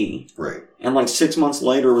NXT. Right. And like 6 months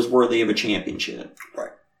later was worthy of a championship. Right.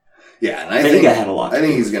 Yeah, and I think think that had a lot to I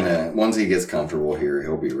think do he's with gonna once he gets comfortable here,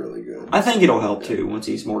 he'll be really good. I think it'll help too once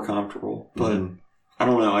he's more comfortable. But Mhm. I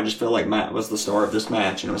don't know. I just feel like Matt was the star of this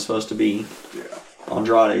match, and it was supposed to be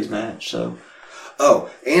Andrade's match. So Oh,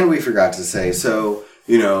 and we forgot to say, so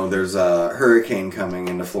there's a hurricane coming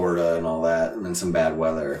into Florida and all that, and some bad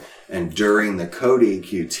weather. And during the Cody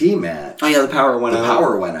QT match, oh yeah, the power went out. the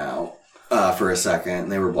power went out for a second,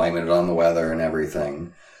 and they were blaming it on the weather and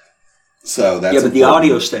everything. So that's but the important.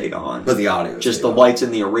 audio stayed on. But the audio, Just stayed the on. lights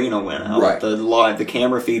in the arena went out. Right. The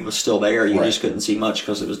camera feed was still there. You Right. just couldn't see much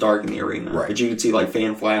because it was dark in the arena. Right. But you could see like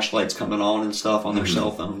fan flashlights coming on and stuff on their Mhm.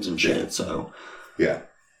 cell phones and shit. Yeah. So Yeah.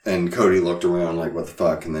 And Cody looked around like, what the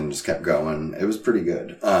fuck? And then just kept going. It was pretty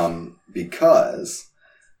good. Because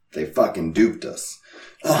they fucking duped us.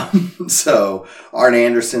 So Arn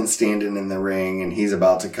Anderson's standing in the ring and he's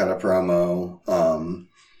about to cut a promo.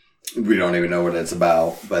 We don't even know what it's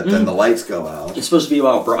about, but then the lights go out. it's supposed to be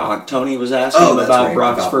about Brock. Tony was asking him that's about right,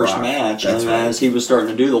 Brock's about first Brock. match, That's and right. as he was starting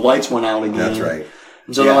to do, the lights went out again. That's right.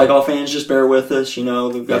 And so Yeah. they're like, "Oh, fans, just bear with us. We've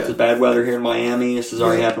got Yeah. the bad weather here in Miami. This has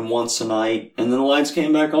already Yeah. happened once tonight." And then the lights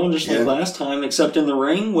came back on just like Yeah. last time, except in the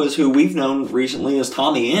ring was who we've known recently as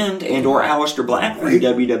Tommy End and or Aleister Black for you Right.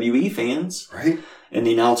 WWE fans. Right? And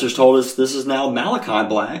the announcers told us this is now Malachi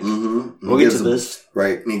Black. Mm-hmm. We'll get to this.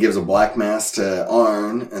 Right. And he gives a black mask to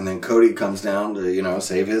Arn, and then Cody comes down to,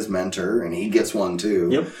 save his mentor, and he gets one too.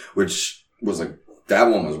 Yep. Which was that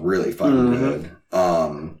one was really fucking Mhm. good.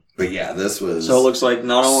 But yeah, this was So it looks like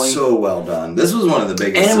not only... so well done. This was one of the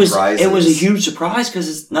biggest and surprises. it was a huge surprise because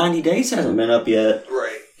his 90 days hasn't been up yet. Right.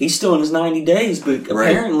 He's still in his 90 days, but Right.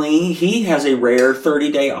 apparently he has a rare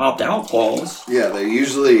 30-day opt-out clause. Yeah, they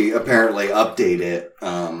usually apparently update it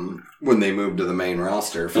when they move to the main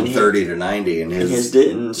roster from And 30 to 90, and His his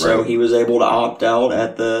didn't, so Right. he was able to opt out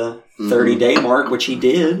at the 30-day mark, which he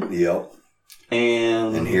did. Yep.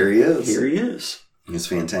 And And here he is. Here he is. It's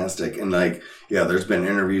fantastic. And there's been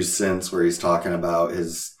interviews since where he's talking about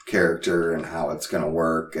his character and how it's going to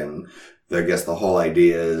work. And I guess the whole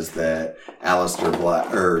idea is that Aleister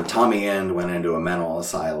Black or Tommy End went into a mental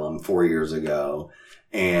asylum 4 years ago,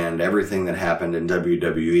 and everything that happened in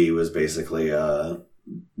WWE was basically a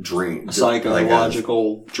dream, A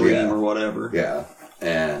psychological dream yeah. or whatever. yeah.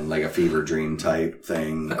 And like a fever dream type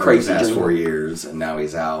thing A over crazy the past dream. 4 years, and now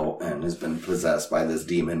he's out and has been possessed by this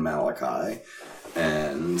demon Malachi.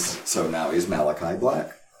 And so now he's Malachi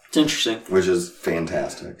Black, It's interesting. which is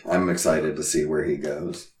fantastic. I'm excited to see where he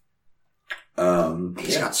goes.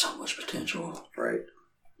 He's got so much potential. Right.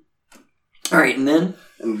 All right, and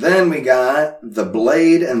then we got The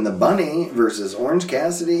Blade and the Bunny versus Orange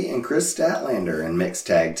Cassidy and Chris Statlander in mixed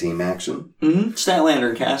tag team action. Statlander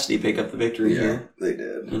and Cassidy pick up the victory here they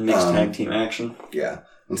did. in mixed tag team action. Yeah.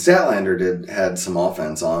 And Statlander had some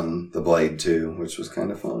offense on The Blade too, which was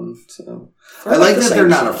kind of fun. So I like that they're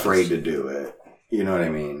not afraid to do it. You know what I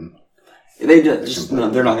mean? They're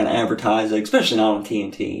not going to advertise it, especially not on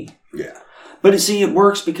TNT. Yeah. But it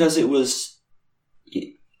works because it was.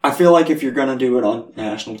 I feel like if you're going to do it on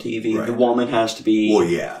national TV, Right. the woman has to be. Well,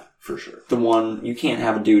 yeah, for sure. The one. You can't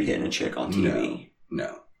have a dude hitting a chick on TV.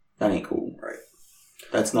 No. That ain't cool. Right.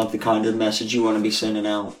 That's not the kind of message you want to be sending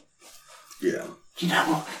out. Yeah. You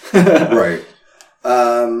know? Right.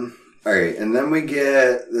 All right. And then we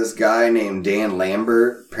get this guy named Dan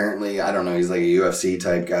Lambert. Apparently, I don't know, he's like a UFC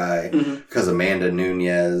type guy. Because Amanda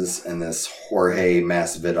Nunez and this Jorge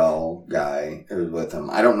Masvidal guy is with him.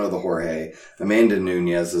 I don't know the Jorge. Amanda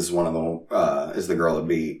Nunez is one of the, is the girl that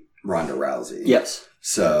beat Ronda Rousey. Yes.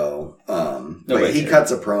 So, Nobody but he cared.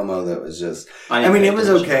 cuts a promo that was just. I didn't mean, pay it was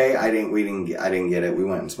attention. okay. I didn't get it. We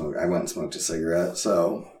went and smoked. I went and smoked a cigarette.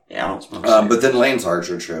 So, Yeah, I don't smoke but then Lance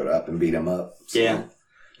Archer showed up and beat him up. So. Yeah.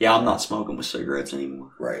 Yeah, I'm not smoking with cigarettes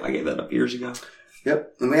anymore. Right. I gave that up years ago.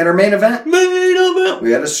 Yep. And we had our main event.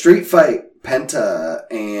 We had a street fight. Penta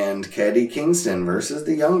and Eddie Kingston versus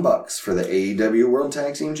the Young Bucks for the AEW World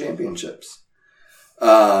Tag Team Championships.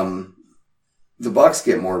 The Bucks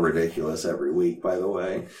get more ridiculous every week, by the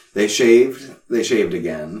way. They shaved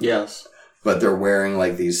again. Yes. But they're wearing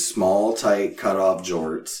like these small, tight, cut-off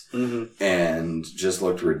jorts Mm-hmm. and just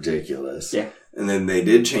looked ridiculous. Yeah. And then they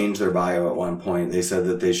did change their bio at one point. They said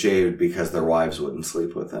that they shaved because their wives wouldn't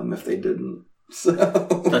sleep with them if they didn't. So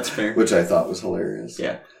That's fair. Which I thought was hilarious.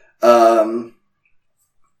 Yeah.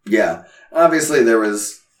 Yeah. Obviously there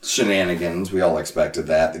was shenanigans. We all expected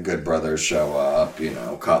that. The Good Brothers show up. You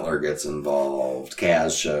know, Cutler gets involved.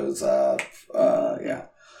 Kaz shows up. Yeah.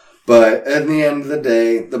 But at the end of the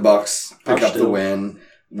day, the Bucks pick up the win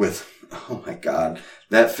with, oh my God,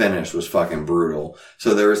 that finish was fucking brutal.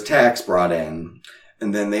 So there was Tax brought in,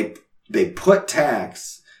 and then they put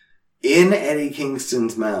Tax in Eddie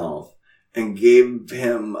Kingston's mouth and gave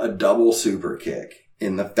him a double super kick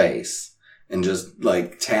in the face. And just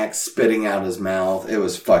like Tax spitting out his mouth. It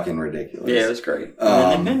was fucking ridiculous. Yeah, it was great.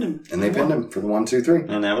 And they pinned him. And they pinned him for the 1, 2, 3.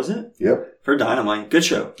 And that was it. Yep. For Dynamite. Good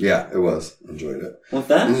show. Yeah, it was. Enjoyed it. With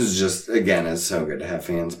that? This is just, again, it's so good to have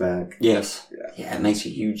fans back. Yes. Yeah. Yeah, it makes a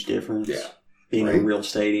huge difference. Yeah. Being in Right. a real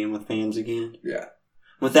stadium with fans again. Yeah.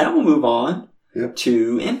 With that, we'll move on Yep.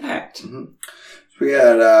 to Impact. Mm-hmm. So we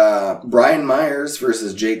had Brian Myers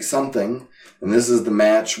versus Jake something. And this is the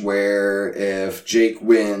match where if Jake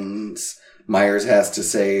wins, Myers has to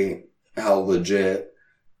say how legit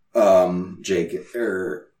Jake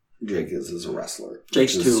is as a wrestler.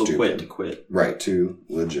 Jake's which is too stupid. quit to quit. Right, too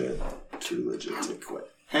legit to quit.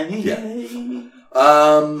 Hey, Yeah. hey.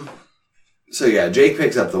 So yeah, Jake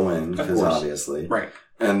picks up the win, Of because course. obviously. Right.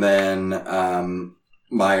 And then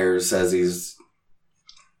Myers says he's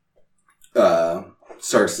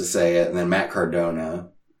starts to say it, and then Matt Cardona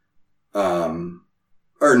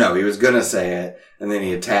or no, he was gonna say it, and then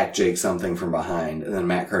he attacked Jake something from behind, and then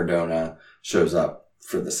Matt Cardona shows up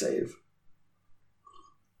for the save.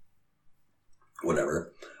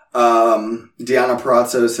 Whatever. Deonna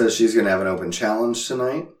Purrazzo says she's gonna have an open challenge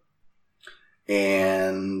tonight.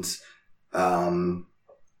 And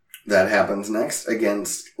that happens next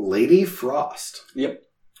against Lady Frost. Yep.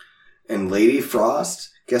 And Lady Frost,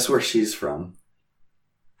 guess where she's from?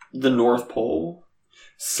 The North Pole.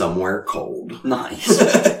 Somewhere cold. Nice.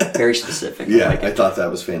 Very specific. Yeah, like I it. thought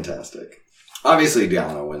that was fantastic. Obviously,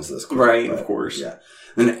 Deonna wins this. Quick, Right, but, of course. Yeah.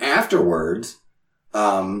 Then afterwards,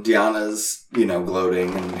 Deanna's,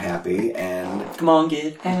 gloating and happy, and Come on,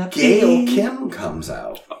 get happy. Gail Kim comes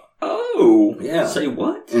out Oh. Yeah. Say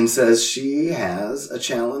what? and says she has a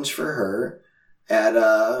challenge for her at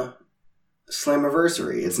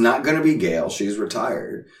Slammiversary. It's not going to be Gail. She's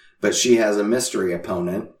retired. But she has a mystery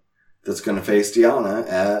opponent that's going to face Deonna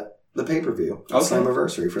at the pay-per-view. Okay.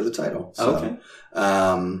 Slammiversary for the title. So,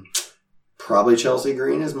 Okay. probably Chelsea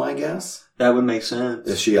Green is my guess. That would make sense.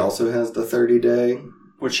 If she also has the 30-day.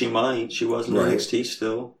 Which she might. She was in Right. NXT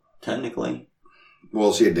still, technically.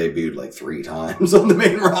 Well, she had debuted like 3 times on the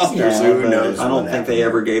main roster, so who but knows? I don't what think they happened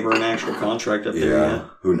ever gave her an actual contract up there. there Yeah, yet.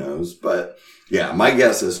 who knows? But yeah, my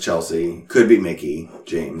guess is Chelsea. Could be Mickey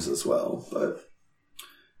James as well. But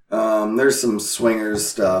there's some swingers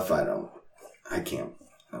stuff. Whatever.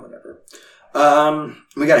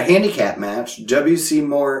 We got a handicap match.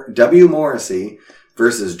 W. Morrissey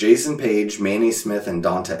versus Jason Page, Manny Smith, and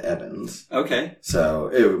Donta Evans. Okay.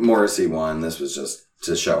 So Morrissey won. This was just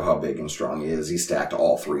to show how big and strong he is. He stacked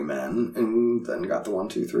all 3 men and then got the 1,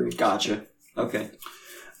 2, 3. Gotcha. Okay.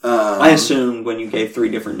 I assumed when you gave 3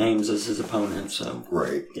 different names as his opponent, so.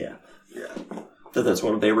 Right. Yeah. Yeah. That's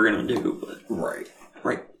what they were going to do, but. Right.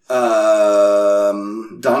 Right.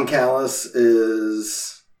 Don Callis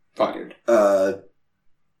is Fired.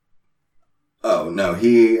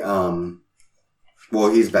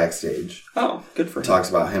 he's backstage. Oh, good for him. Talks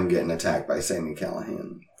about him getting attacked by Sami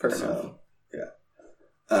Callihan. Fair enough.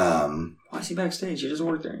 Yeah. Why is he backstage? He doesn't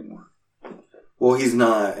work there anymore. Well, he's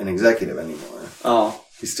not an executive anymore. Oh,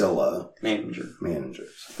 He's still a manager. manager.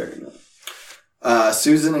 Fair enough.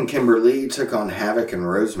 Susan and Kimberly took on Havoc and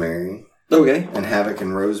Rosemary. Okay. And Havoc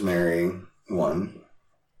and Rosemary won.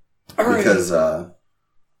 All right. Because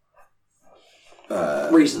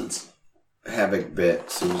Reasons. Havoc bit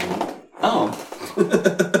Susan. Oh.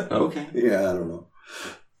 Okay. Yeah, I don't know.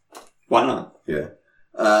 Why not? Yeah.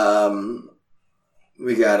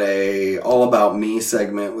 We got a All About Me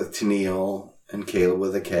segment with Tennille and Kayla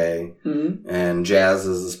with a K. Mm-hmm. And Jazz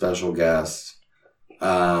is a special guest.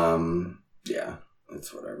 Yeah,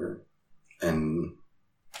 it's whatever. And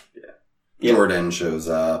Yeah. Jordan shows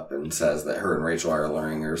up and says that her and Rachel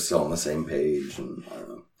Erlaring are still on the same page, and I don't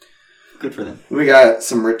know. Good for them. We got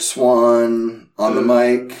some Rich Swann on the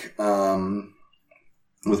mic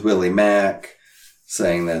with Willie Mack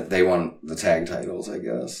saying that they want the tag titles, I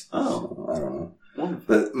guess. Oh. So, I don't know. Wonderful.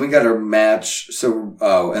 But we got our match. So,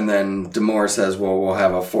 and then D'Amore says, well, we'll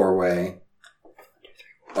have a 4-way.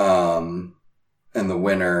 And the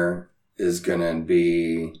winner is going to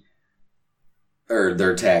be... or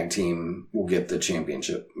their tag team will get the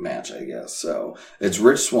championship match, I guess. So it's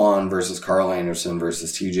Rich Swann versus Carl Anderson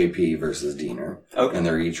versus TJP versus Diener. Okay. And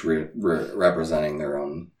they're each representing their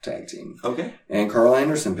own tag team. Okay. And Carl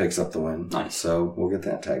Anderson picks up the win. Nice. So we'll get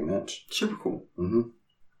that tag match. Super cool. Mm-hmm.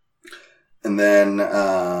 And then,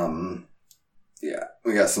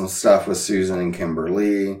 we got some stuff with Susan and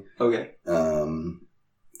Kimberly. Okay.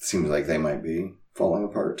 Seems like they might be falling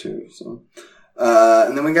apart too, so...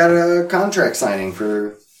 and then we got a contract signing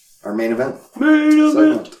for our main event.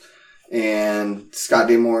 Segment. And Scott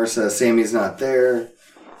D'Amore says Sammy's not there,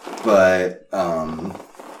 but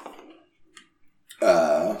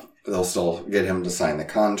they'll still get him to sign the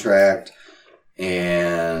contract.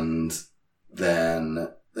 And then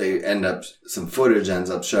some footage ends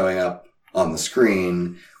up showing up on the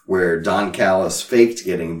screen where Don Callis faked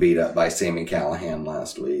getting beat up by Sami Callihan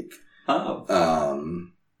last week. Oh.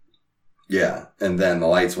 Yeah, and then the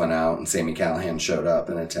lights went out and Sami Callihan showed up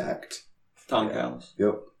and attacked. Don Callis.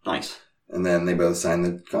 Yep. Nice. And then they both signed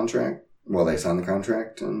the contract. Well, they signed the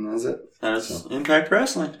contract and that's it. That's Impact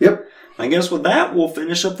Wrestling. Yep. I guess with that, we'll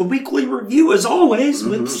finish up the weekly review as always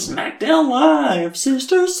with SmackDown Live.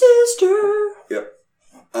 Sister. Yep.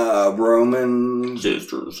 Roman.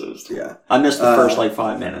 Sister. Yeah. I missed the first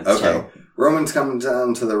 5 minutes. Okay. So. Roman's coming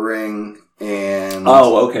down to the ring and...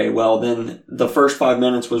 Oh, okay. Well, then the first 5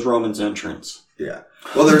 minutes was Roman's entrance. Yeah.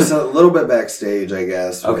 Well, there's a little bit backstage, I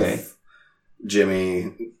guess. Okay. With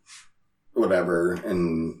Jimmy, whatever,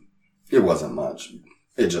 and it wasn't much.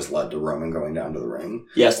 It just led to Roman going down to the ring.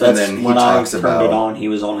 Yes, that's when I turned about, it on. He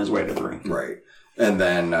was on his way to the ring. Right. And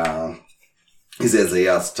then he says he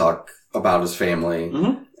has to talk about his family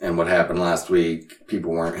and what happened last week.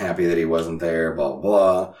 People weren't happy that he wasn't there, blah, blah,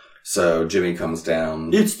 blah. So Jimmy comes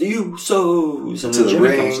down. It's the Usos. And to then the Jimmy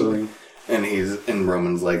ring, comes to the ring. And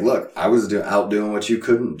Roman's like, look, I was out doing what you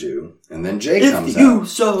couldn't do. And then Jay it's comes the out.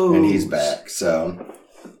 Usos. And he's back. So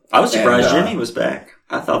I was surprised Jimmy was back.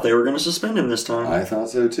 I thought they were going to suspend him this time. I thought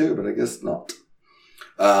so too, but I guess not.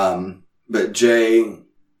 But Jay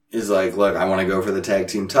is like, look, I want to go for the tag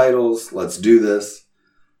team titles. Let's do this.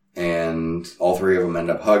 And all three of them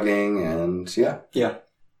end up hugging, and yeah. Yeah.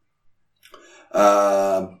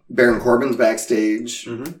 Baron Corbin's backstage,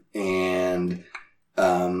 Mm-hmm. and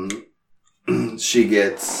she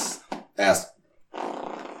gets asked,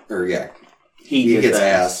 or yeah, he gets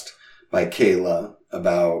asked by Kayla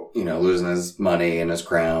about, losing his money and his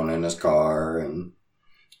crown and his car, and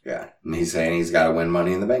yeah, and he's saying he's got to win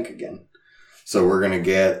Money in the Bank again. So we're going to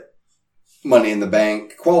get Money in the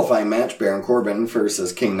Bank qualifying match, Baron Corbin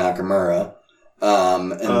versus King Nakamura.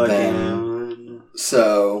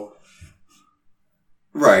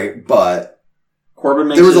 Right, but Corbin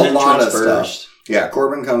makes there was his a lot of entrance stuff. Yeah,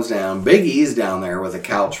 Corbin comes down. Big E's down there with a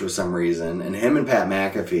couch for some reason, and him and Pat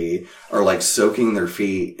McAfee are soaking their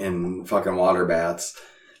feet in fucking water baths,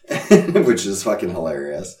 which is fucking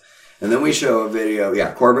hilarious. And then we show a video.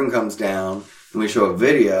 Yeah, Corbin comes down, and we show a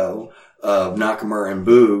video of Nakamura and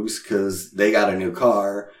Boogs because they got a new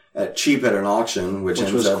car cheap at an auction, which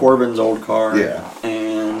was Corbin's old car. Yeah,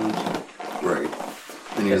 and right.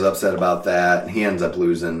 And he was upset about that, and he ends up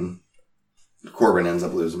losing. Corbin ends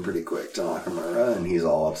up losing pretty quick to Nakamura, and he's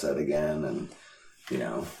all upset again, and,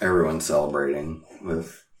 everyone's celebrating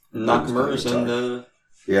with... Nakamura's in the...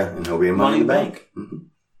 Yeah, and he'll be in Money in the Bank. Mm-hmm.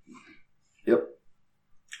 Yep.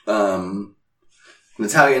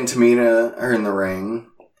 Natalya and Tamina are in the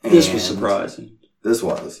ring. This was surprising. This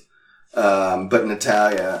was. But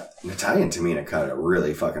Natalya and Tamina cut a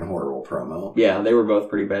really fucking horrible promo. Yeah, they were both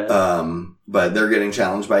pretty bad. But they're getting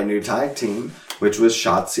challenged by a new tag team, which was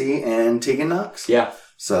Shotzi and Tegan Nox. Yeah.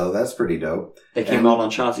 So that's pretty dope. They came out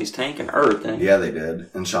on Shotzi's tank and everything. Yeah, they did.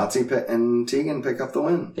 And Shotzi and Tegan pick up the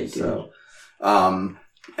win. They did. So,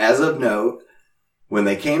 as of note, when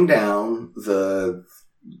they came down, the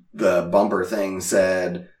bumper thing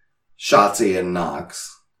said Shotzi and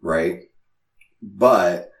Nox, right?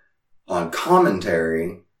 But on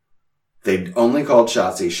commentary, they only called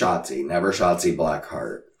Shotzi, never Shotzi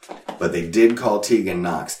Blackheart. But they did call Tegan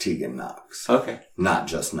Knox Tegan Knox. Okay. Not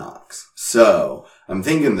just Knox. So, I'm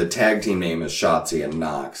thinking the tag team name is Shotzi and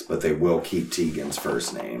Knox, but they will keep Tegan's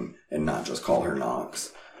first name and not just call her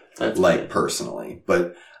Knox. That's like, good. Personally.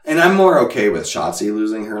 And I'm more okay with Shotzi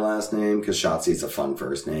losing her last name, because Shotzi's a fun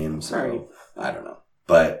first name, so Right. I don't know.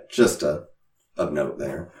 But just of note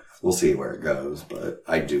there. We'll see where it goes, but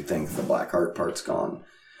I do think the Blackheart part's gone.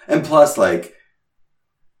 And plus, like,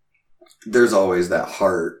 there's always that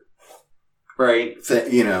heart, Right.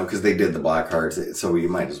 you know, because they did the Blackhearts, so you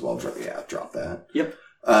might as well drop that. Yep.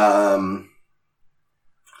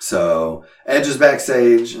 So Edge is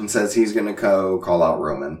backstage and says he's going to call out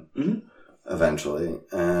Roman eventually.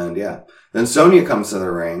 And yeah. Then Sonya comes to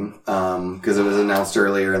the ring because it was announced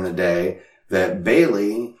earlier in the day that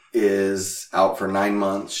Bayley is out for 9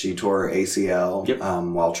 months. She tore her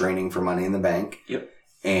ACL while training for Money in the Bank. Yep.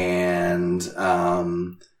 And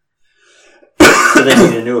so they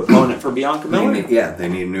need a new opponent for Bianca Belair. they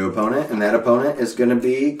need a new opponent, and that opponent is going to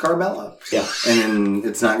be Carmella. Yeah. And then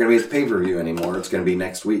it's not going to be at the pay-per-view anymore. It's going to be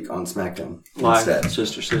next week on SmackDown Live. instead.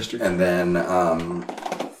 Sister. And then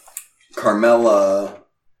Carmella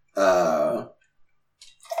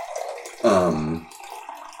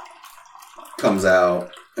comes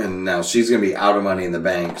out, and now she's going to be out of Money in the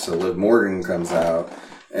Bank, so Liv Morgan comes out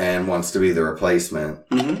and wants to be the replacement.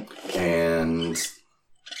 Mm-hmm. And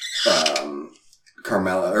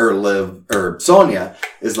Carmella or Sonya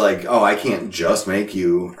is like, oh, I can't just make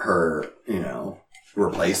you her,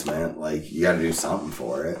 replacement. Like, you got to do something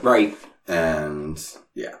for it, Right. And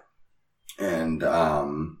yeah, and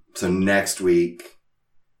so next week,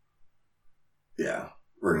 we're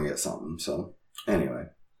gonna get something. So anyway,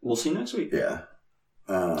 we'll see next week. Yeah,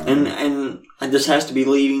 and this has to be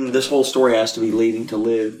leading. This whole story has to be leading to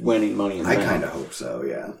Liv winning Money in the Bank. I kind of hope so.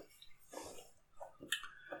 Yeah.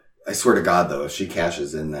 I swear to God, though, if she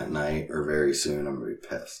cashes in that night or very soon, I'm going to be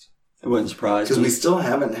pissed. It wouldn't surprise me. Because we still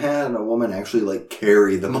haven't had a woman actually, like,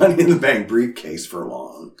 carry the Money in the Bank briefcase for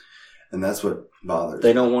long. And that's what bothers They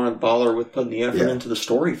me. don't want to bother with putting the effort into the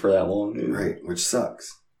story for that long, dude. Right, which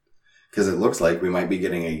sucks. Because it looks like we might be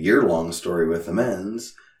getting a year-long story with the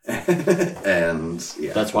men's. And,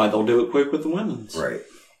 yeah. That's why they'll do it quick with the women's. Right.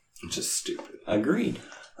 Which is stupid. Agreed.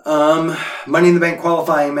 Money in the Bank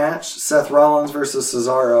qualifying match. Seth Rollins versus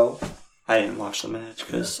Cesaro. I didn't watch the match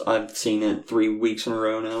because I've seen it 3 weeks in a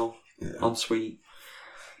row now. Yeah. I'm sweet.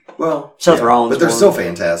 Well, Seth Rollins but they're won. still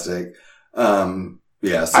fantastic. Cesaro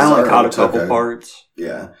I only caught a took couple parts.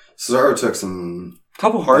 Yeah. Cesaro took some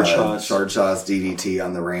Couple hard shots. Hard shots, DDT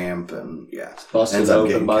on the ramp, and Busted ends up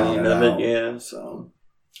open getting by the counted end of out. it, yeah. So,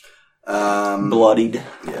 bloodied.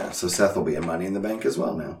 Yeah, so Seth will be in Money in the Bank as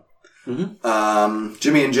well now. Mm-hmm.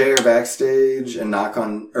 Jimmy and Jay are backstage and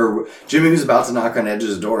Jimmy was about to knock on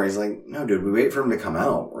Edge's door. He's like, no, dude, we wait for him to come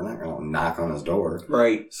out. We're not going to knock on his door.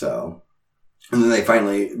 Right. So, and then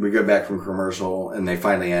we go back from commercial and they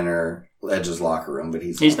finally enter Edge's locker room, but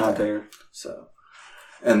he's not there. So,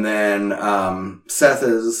 and then, Seth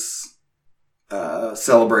is,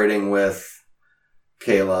 celebrating with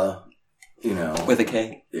Kayla, With a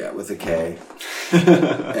K. Yeah, with a K.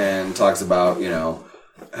 And talks about,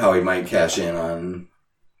 how he might cash in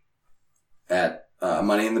at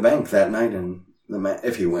Money in the Bank that night and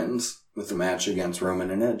if he wins with the match against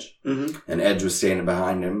Roman and Edge. Mm-hmm. And Edge was standing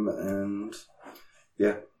behind him and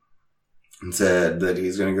said that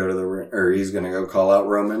he's going to go to he's going to go call out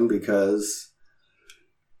Roman because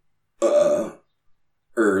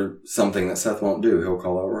or something that Seth won't do. He'll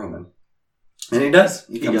call out Roman. And he does.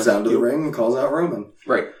 He comes down to the ring and calls out Roman.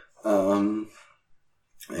 Right. And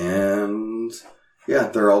yeah,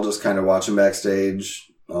 they're all just kind of watching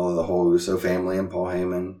backstage, all of the whole Uso family and Paul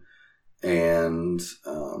Heyman. And,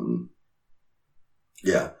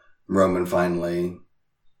 Roman finally,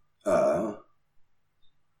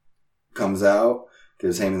 comes out,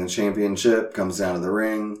 gives Heyman the championship, comes down to the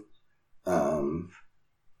ring. I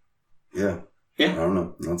don't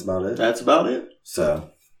know. That's about it. That's about it. So,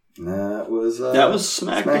 that was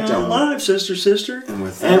SmackDown Live, sister. And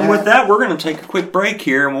with that, we're going to take a quick break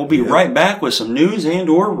here, and we'll be right back with some news and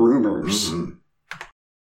or rumors. Mm-hmm.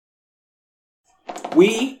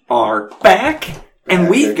 We are back, and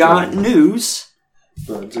we've got news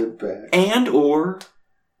Buds are back. and or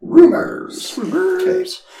Rumors. Okay.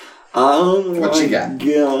 What you got?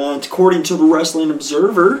 According to the Wrestling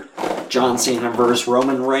Observer, John Cena vs.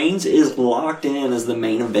 Roman Reigns is locked in as the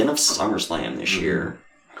main event of SummerSlam this year.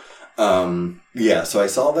 So I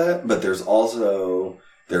saw that, but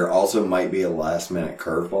there also might be a last minute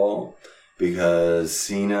curveball because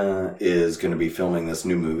Cena is going to be filming this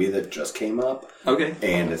new movie that just came up. Okay.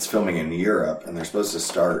 And it's filming in Europe, and they're supposed to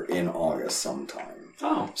start in August sometime.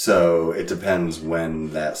 Oh. So it depends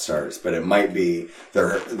when that starts, but it might be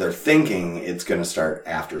they're thinking it's going to start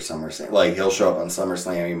after SummerSlam. Like he'll show up on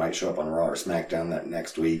SummerSlam, he might show up on Raw or SmackDown that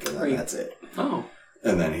next week, and then that's it. Oh.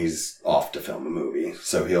 And then he's off to film a movie,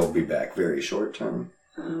 so he'll be back very short term.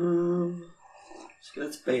 So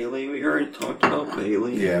that's Bayley. We already talked about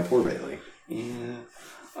Bayley. Yeah, poor Bayley. Yeah.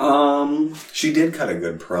 She did cut a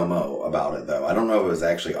good promo about it, though. I don't know if it was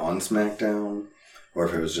actually on SmackDown or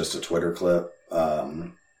if it was just a Twitter clip,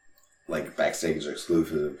 like backstage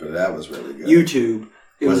exclusive, but that was really good. YouTube.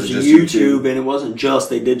 It was just YouTube, and it wasn't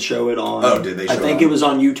just. They did show it on. Oh, did they show I think it was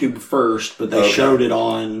on YouTube first, but they showed it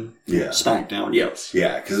on SmackDown. Yes.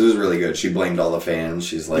 Yeah, because it was really good. She blamed all the fans.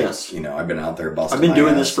 She's like, yes. I've been out there busting I've been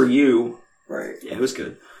doing ass. this for you. Right. Yeah, it was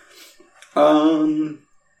good.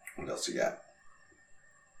 What else you got?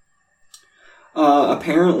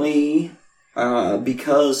 Apparently,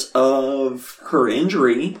 because of her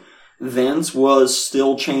injury, Vince was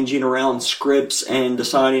still changing around scripts and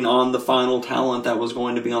deciding on the final talent that was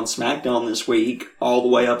going to be on SmackDown this week, all the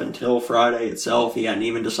way up until Friday itself. He hadn't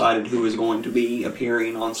even decided who was going to be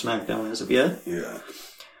appearing on SmackDown as of yet. Yeah.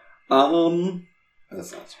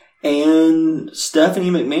 That's awesome. And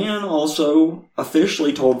Stephanie McMahon also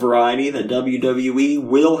officially told Variety that WWE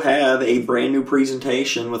will have a brand new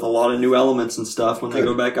presentation with a lot of new elements and stuff when they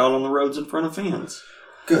go back out on the roads in front of fans.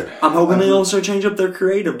 Good. I'm hoping they also change up their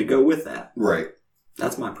creative to go with that. Right.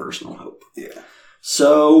 That's my personal hope. Yeah.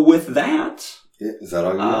 So with that, is that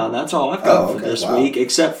all you got? that's all I've got for this week,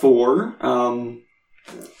 except for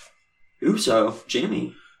Uso,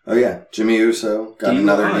 Jimmy. Oh yeah, Jimmy Uso got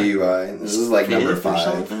another DUI. This is like number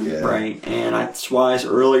 5. Yeah. Right, and that's why I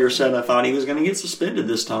earlier said I thought he was going to get suspended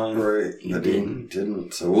this time. Right, he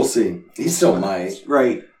didn't. So we'll see. He still might.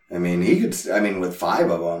 Right. I mean, he could. I mean, with 5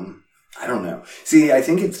 of them, I don't know. See, I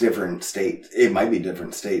think it's different states. It might be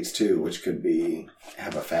different states too, which could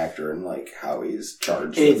have a factor in like how he's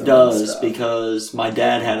charged. It does, because my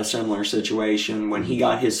dad had a similar situation when he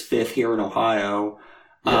got his 5th here in Ohio.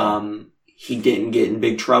 Yeah. He didn't get in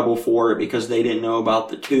big trouble for it because they didn't know about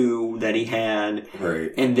the 2 that he had. Right.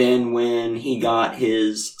 And then when he got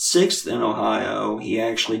his 6th in Ohio, he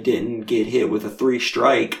actually didn't get hit with a 3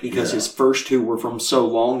 strike because his first 2 were from so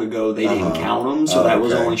long ago they didn't count them. So that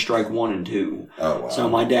was only strike 1 and 2. Oh, wow. So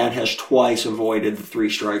my dad has twice avoided the 3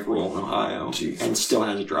 strike rule in Ohio. Jesus. And still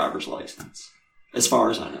has a driver's license. As far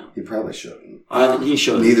as I know. He probably shouldn't. He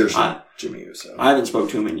should. Neither should Jimmy Uso. I haven't spoke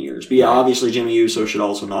to him in years. But yeah, obviously Jimmy Uso should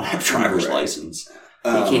also not have driver's license. He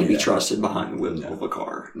can't be trusted behind the wheel of a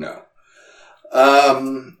car. No.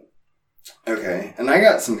 Okay. And I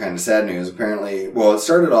got some kind of sad news. Apparently, well, it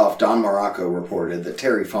started off, Don Morocco reported that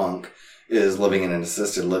Terry Funk is living in an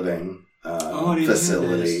assisted living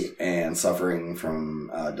facility and suffering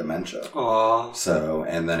from dementia. Aww. So,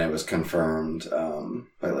 and then it was confirmed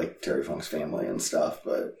by like Terry Funk's family and stuff.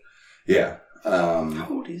 But yeah. How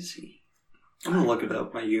old is he? I'm gonna look it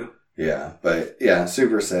up by you. Yeah, but yeah,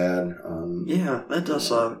 super sad. Yeah, that does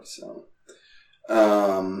suck. So,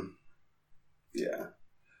 yeah,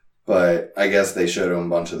 but I guess they showed him a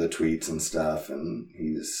bunch of the tweets and stuff, and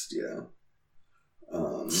he's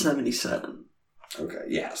 77. Okay,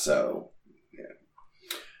 yeah, so yeah,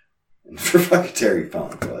 for fucking Terry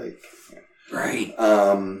Funk, like, right.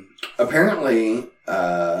 Apparently,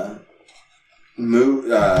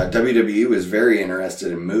 WWE was very interested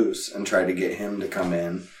in Moose and tried to get him to come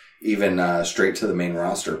in, even straight to the main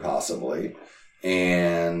roster, possibly.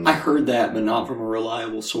 And I heard that, but not from a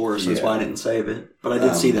reliable source. That's why I didn't save it. But I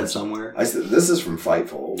did see that somewhere. This is from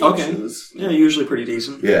Fightful. Okay. Usually pretty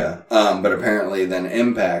decent. Yeah. But apparently then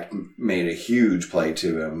Impact made a huge play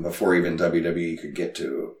to him before even WWE could get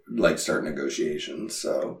to, like, start negotiations.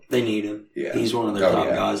 So they need him. Yeah. He's one of their top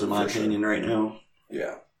guys, in my opinion, right now.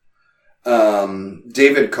 Yeah.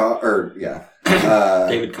 David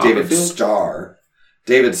Starr.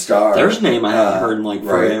 David Starr. There's a name I haven't heard in like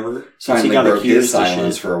forever. Right. Since Finally he got broke his accused of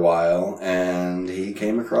silence shit for a while, and he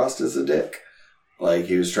came across as a dick. Like,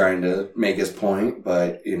 he was trying to make his point,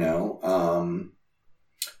 but, the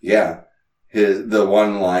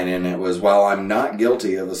one line in it was, "While I'm not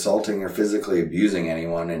guilty of assaulting or physically abusing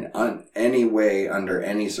anyone in any way under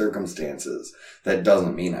any circumstances, that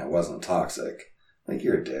doesn't mean I wasn't toxic." Like,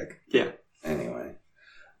 you're a dick. Yeah. Anyway.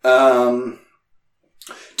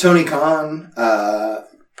 Tony Khan,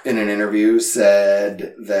 in an interview,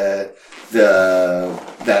 said that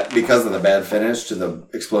because of the bad finish to the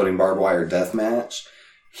exploding barbed wire death match,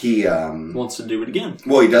 he wants to do it again.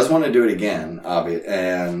 Well, he does want to do it again,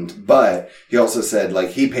 but he also said, like,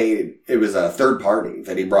 he paid. It was a third party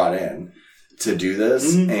that he brought in to do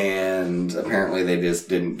this, and apparently they just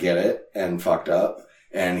didn't get it and fucked up.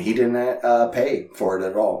 and he didn't pay for it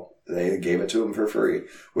at all. They gave it to him for free,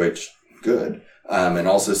 which good. And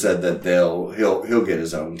also said that he'll get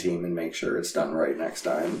his own team and make sure it's done right next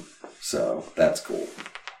time. So that's cool.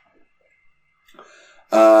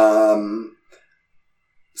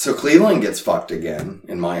 So Cleveland gets fucked again,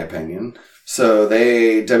 in my opinion. So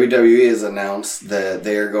WWE has announced that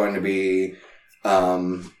they are going to be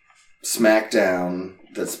SmackDown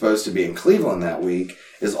that's supposed to be in Cleveland that week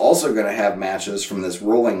is also going to have matches from this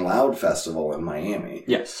Rolling Loud festival in Miami.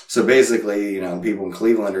 Yes. So basically, people in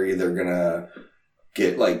Cleveland are either going to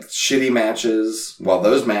get like shitty matches while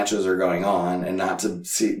those matches are going on and not to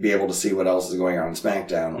be able to see what else is going on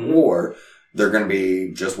SmackDown, or they're going to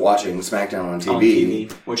be just watching SmackDown on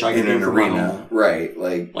TV which I in can an do from arena, home, right?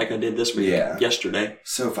 Like I did this week, yesterday.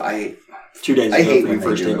 So if 2 days ago, I hate for when my they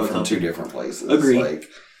first do day it from both two up. different places. Agreed.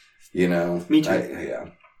 Like, Me too.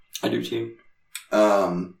 I I do too.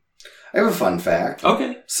 I have a fun fact.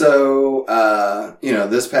 Okay. So,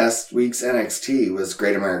 this past week's NXT was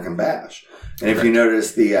Great American Bash. And if you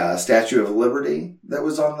notice the Statue of Liberty that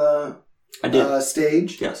was on the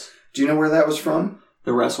stage. Yes. Do you know where that was from?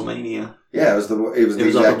 The WrestleMania. Yeah, it was the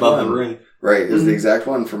exact up above one. the ring. Right, it was the exact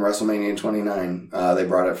one from WrestleMania 29. They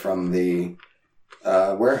brought it from the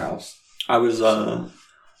warehouse. I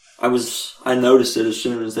noticed it as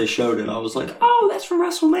soon as they showed it. I was like, oh, that's from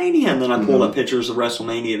WrestleMania. And then I pulled up pictures of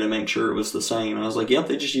WrestleMania to make sure it was the same. And I was like, yep,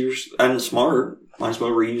 they just used, and it's smart. Might as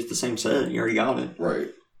well reuse the same set. You already got it. Right.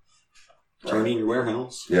 It's already in your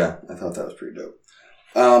warehouse. Yeah, I thought that was pretty dope.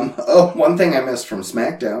 One thing I missed from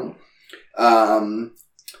SmackDown.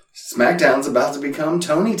 SmackDown's about to become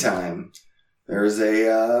Tony time. There's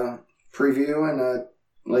a preview and a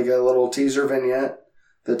little teaser vignette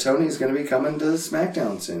that Tony's going to be coming to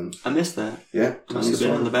SmackDown soon. I missed that. Yeah. Must have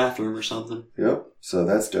been in the bathroom or something. Yep. So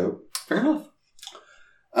that's dope. Fair enough.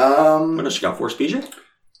 What else you got for us, PJ?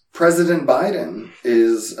 President Biden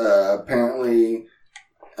is apparently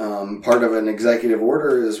part of an executive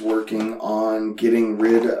order is working on getting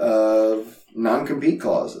rid of non-compete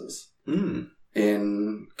clauses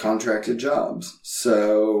in contracted jobs.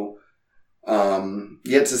 So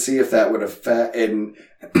yet to see if that would affect... And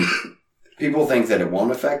people think that it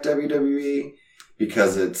won't affect WWE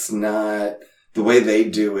because it's not... The way they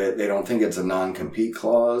do it, they don't think it's a non-compete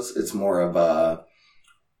clause. It's more of a...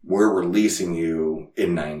 We're releasing you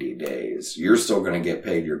in 90 days. You're still going to get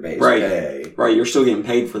paid your base pay. Right, you're still getting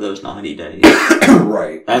paid for those 90 days.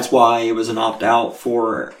 Right. That's why it was an opt-out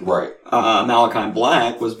for right. Malachi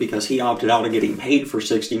Black, was because he opted out of getting paid for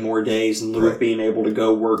 60 more days in lieu of being able to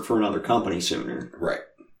go work for another company sooner. Right.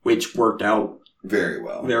 Which worked out very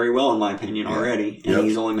well. Very well, in my opinion, already. And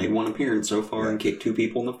he's only made one appearance so far and kicked 2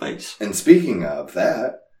 people in the face. And speaking of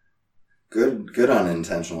that, Good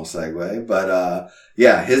unintentional segue. But,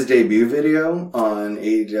 his debut video on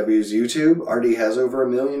AEW's YouTube already has over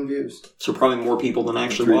 1 million views. So probably more people than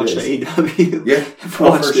actually watched AEW. Yeah. Have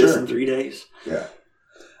watched this in 3 days. Yeah.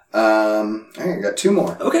 I got 2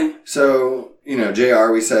 more. Okay. So,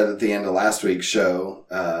 JR, we said at the end of last week's show,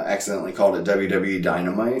 accidentally called it WWE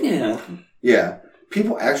Dynamite. Yeah. Yeah.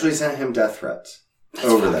 People actually sent him death threats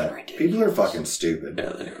over that. Ridiculous. People are fucking stupid.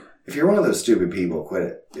 Yeah, they are. If you're one of those stupid people, quit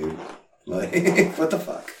it, dude. Like, what the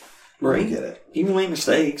fuck? Right. I get it. People make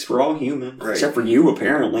mistakes. We're all human. Right. Except for you,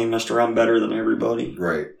 apparently, Mr. I'm better than everybody.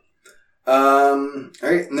 Right.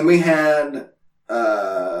 Alright, and then we had,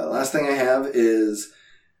 last thing I have is,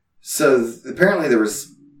 so apparently there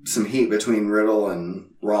was some heat between Riddle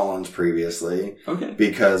and Rollins previously. Okay.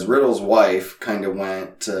 Because Riddle's wife kind of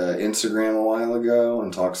went to Instagram a while ago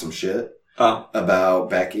and talked some shit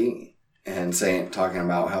about Becky. And talking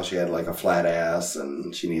about how she had like a flat ass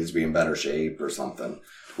and she needs to be in better shape or something.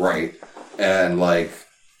 Right. And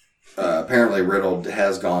apparently Riddle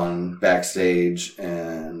has gone backstage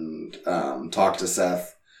and talked to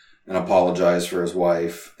Seth and apologized for his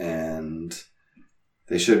wife, and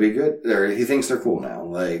they should be good. He thinks they're cool now.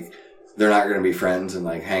 Like, they're not going to be friends and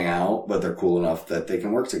like hang out, but they're cool enough that they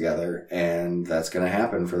can work together, and that's going to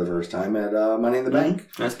happen for the first time at Money in the Bank.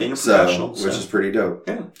 That's being a professional, which is pretty dope.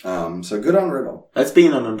 Yeah. So good on Riddle. That's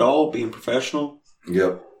being an adult, being professional.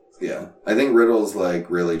 Yep. Yeah. I think Riddle's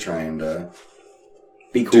like really trying to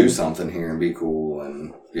be cool, do something here and be cool,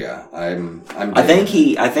 and yeah, I think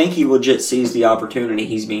he legit sees the opportunity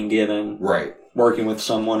he's being given. Right. Working with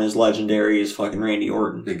someone as legendary as fucking Randy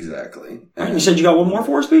Orton. Exactly. You said you got one more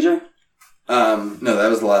for us, BJ? No, that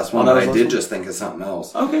was the last one. I did just think of something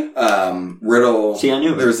else. Okay. Riddle. See, I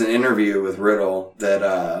knew it. There was an interview with Riddle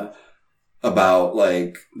that, about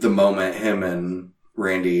like the moment him and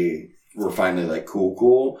Randy were finally like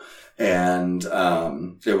cool. And,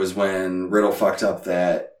 it was when Riddle fucked up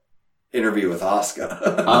that Interview with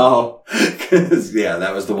Asuka. Oh. Cause, yeah,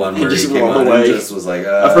 that was the one where he just came rolled on away. and just was like,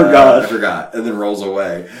 I forgot. And then rolls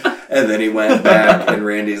away. And then he went back and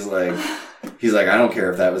Randy's like, he's like, I don't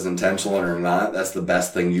care if that was intentional or not. That's the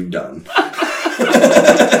best thing you've done.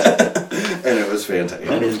 And it was fantastic.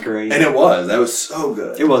 That is great. And it was. That was so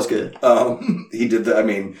good. It was good. He did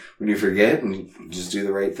when you forget and you just do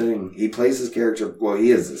the right thing. He plays his character. Well,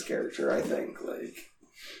 he is his character, I think.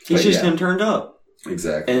 He's just him turned up.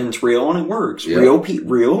 Exactly. And it's real and it works. Yep.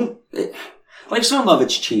 Like some of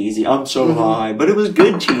it's cheesy. I'm so high. But it was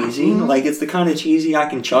good cheesy. Like it's the kind of cheesy I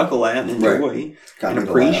can chuckle at and enjoy and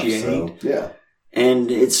appreciate. Laugh, so, yeah.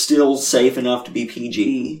 And it's still safe enough to be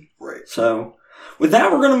PG. Right. So, with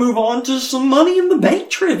that, we're going to move on to some Money in the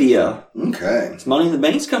Bank trivia. Okay. It's Money in the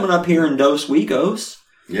Bank's coming up here in Dos Weekos.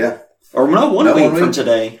 Yeah. Or no, one week from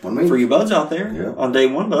today. 1 week. For you buds out there. Yeah. On day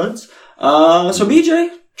one, buds. So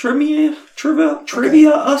BJ,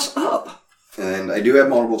 trivia us up. And I do have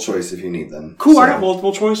multiple choice if you need them. Cool, I got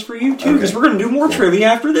multiple choice for you too, because we're going to do more trivia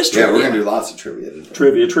after this trivia. Yeah, we're going to do lots of trivia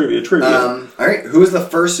today. Trivia. All right, who was the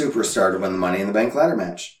first superstar to win the Money in the Bank ladder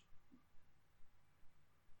match?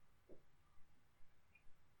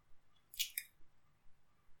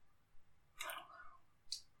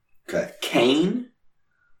 Okay. Kane?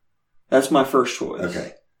 That's my first choice.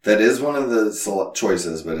 Okay. That is one of the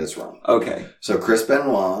choices, but it's wrong. Okay. So Chris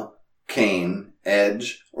Benoit, Kane,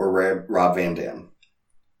 Edge, or Rob Van Dam?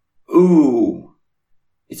 Ooh.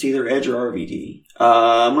 It's either Edge or RVD.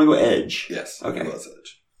 I'm going to go Edge. Yes. Okay. It was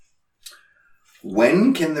Edge.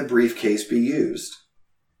 When can the briefcase be used?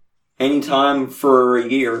 Anytime for a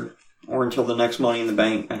year or until the next Money in the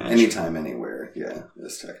Bank match. Anytime, anywhere. Yeah,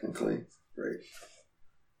 that's technically right.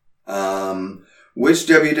 Which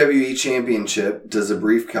WWE championship does a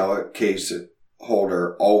briefcase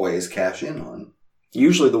holder always cash in on?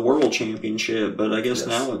 Usually the World Championship, but I guess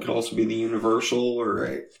now it could also be the Universal or...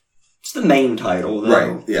 Right. It's the main title, though.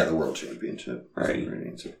 Right. Yeah, the World Championship. Right. Right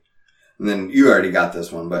answer. And then you already got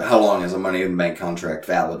this one, but how long is a Money in the Bank contract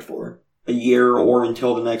valid for? A year or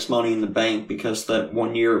until the next Money in the Bank, because that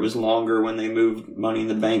 1 year it was longer when they moved Money in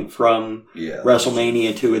the Bank from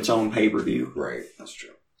WrestleMania to its own pay-per-view. Right. That's true.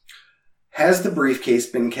 Has the briefcase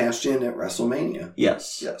been cashed in at WrestleMania?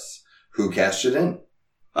 Yes. Yes. Who cashed it in?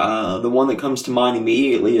 The one that comes to mind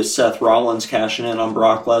immediately is Seth Rollins cashing in on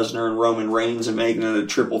Brock Lesnar and Roman Reigns and making it a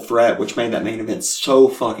triple threat, which made that main event so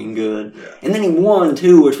fucking good. Yeah. And then he won,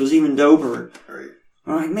 too, which was even doper. Right.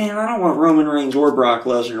 I'm like, man, I don't want Roman Reigns or Brock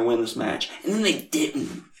Lesnar to win this match. And then they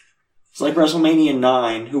didn't. It's like WrestleMania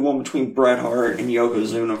 9, who won between Bret Hart and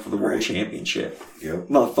Yokozuna for the World Championship. Yep.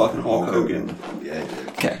 Motherfucking Hulk Hogan. Yeah, I did.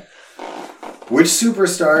 Okay. Which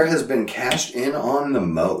superstar has been cashed in on the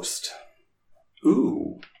most?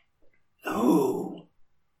 Ooh.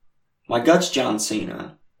 My gut's John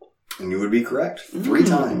Cena. And you would be correct. 3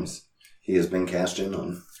 times he has been cashed in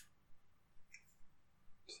on.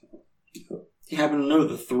 You happen to know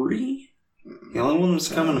the 3? The only one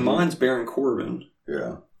that's coming to mind is Baron Corbin.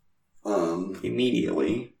 Yeah.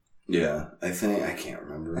 Immediately. Yeah. I can't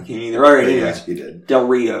remember. I can't either. All right, anyway. Yes, he did. Del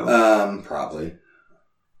Rio. Probably.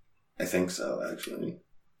 I think so, actually.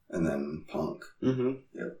 And then Punk. Mm-hmm.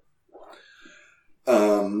 Yep.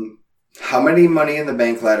 How many Money in the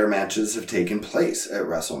Bank ladder matches have taken place at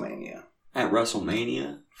WrestleMania? At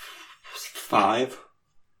WrestleMania? 5.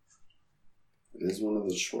 It is one of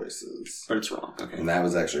the choices. But it's wrong. Okay. And that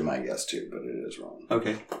was actually my guess too, but it is wrong.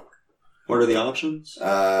 Okay. What are the options?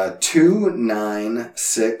 2, 9,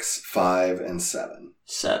 6, 5, and 7.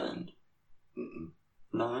 7. Mm-mm.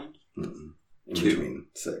 9? Mm-mm. In 2. between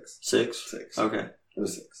 6. 6? 6. Okay. It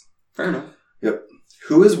was 6. Fair enough. Yep.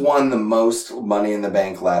 Who has won the most Money in the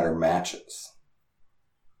Bank ladder matches?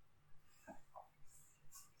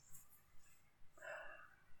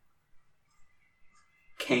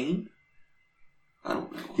 Kane? I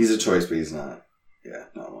don't know. He's a choice, but he's not. Yeah,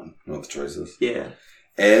 not one. You know what the choice is? Yeah.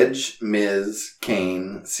 Edge, Miz,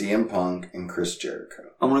 Kane, CM Punk, and Chris Jericho.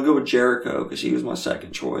 I'm going to go with Jericho because he was my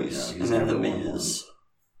second choice. Yeah, and then The Miz.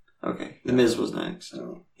 Okay. The Miz was next.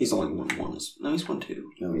 No. He's only won 1. No, he's won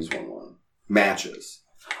 2. No, he's won 1. Matches.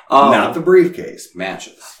 Oh. Not the briefcase.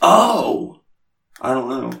 Matches. Oh! I don't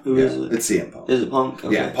know. Who is it? It's CM Punk. Is it Punk?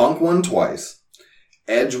 Okay. Yeah, Punk won twice.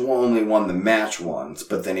 Edge only won the match once,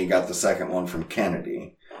 but then he got the second one from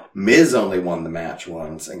Kennedy. Miz only won the match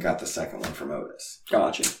once and got the second one from Otis.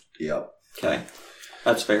 Gotcha. Yep. Okay.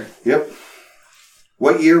 That's fair. Yep.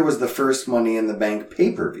 What year was the first Money in the Bank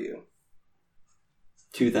pay-per-view?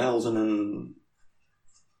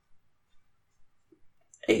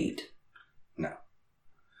 2008. No.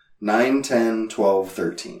 9, 10, 12,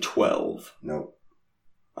 13. 12. Nope.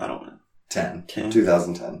 I don't know. 10. 10.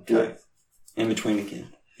 2010. Okay. In between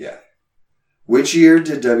again. Yeah. Which year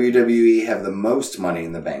did WWE have the most Money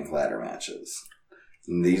in the Bank ladder matches?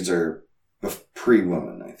 And these are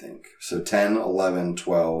pre-women, I think. So 10, 11,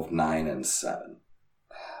 12, 9, and 7.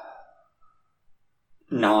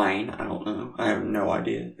 9. I don't know. I have no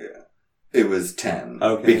idea. Yeah. It was 10.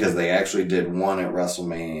 Okay. Because they actually did one at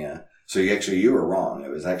WrestleMania. So you were wrong.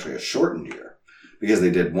 It was actually a shortened year. Because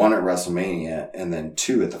they did one at WrestleMania and then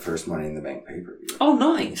 2 at the first Money in the Bank pay-per-view. Oh,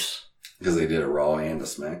 nice. Because they did a Raw and a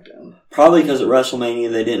SmackDown. Probably because at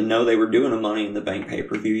WrestleMania they didn't know they were doing a Money in the Bank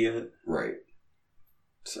pay-per-view yet. Right.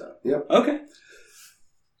 So, yep. Okay.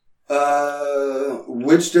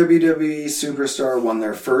 Which WWE superstar won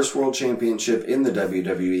their first world championship in the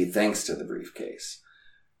WWE thanks to the briefcase?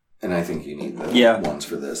 And I think you need the ones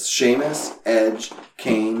for this. Sheamus, Edge,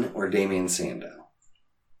 Kane, or Damien Sandow?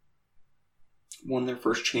 Won their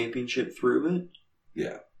first championship through it?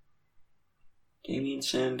 Yeah. Damien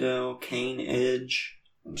Sandow, Kane, Edge.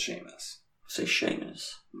 And Sheamus. Say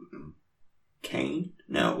Sheamus. Mm-hmm. Kane?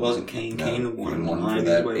 No, it wasn't Kane. No, Kane won for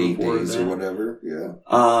that 8 days or whatever. Yeah.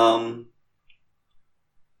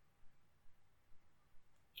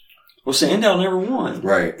 Well, Sandow never won.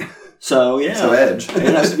 Right. So, yeah. So Edge.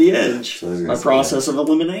 It has to be Edge. So by process of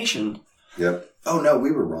elimination. Yep. Oh, no,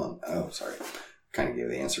 we were wrong. Oh, sorry. Kind of gave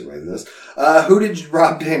the answer away to this. Who did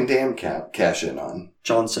Rob Van Dam cash in on?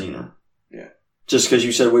 John Cena. Yeah. Just because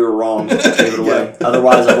you said we were wrong, gave it away. Yeah.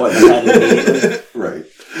 Otherwise, I wouldn't have had it immediately. Right.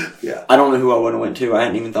 Yeah. I don't know who I would have went to. I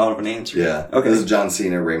hadn't even thought of an answer. Yeah. Okay. This is John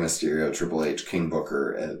Cena, Rey Mysterio, Triple H, King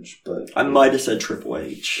Booker, Edge. But I might have said Triple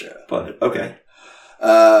H. Yeah. But, okay.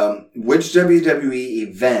 Which WWE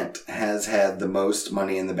event has had the most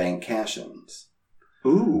Money in the Bank cash-ins?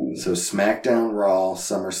 Ooh. So SmackDown, Raw,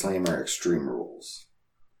 SummerSlam, or Extreme Rules?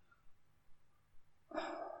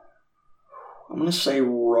 I'm going to say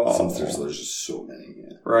Raw. Since there's just so many.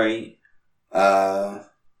 Yeah. Right.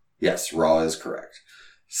 Yes, Raw is correct.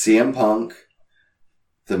 CM Punk,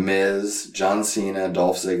 The Miz, John Cena,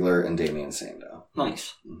 Dolph Ziggler, and Damien Sandow.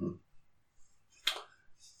 Nice. Mm-hmm. All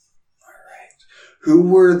right. Who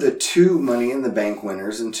were the 2 Money in the Bank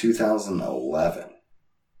winners in 2011?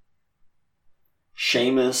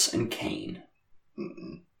 Sheamus and Kane.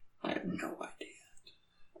 Mm-mm. I have no idea.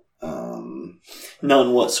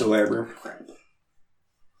 None whatsoever. Crap.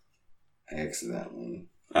 I accidentally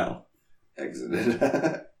exited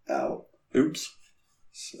out. Oops.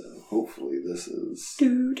 So hopefully this is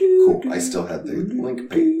cool. I still had the link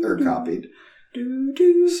copied.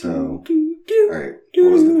 So, alright,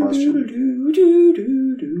 what was the question?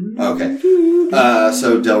 Okay.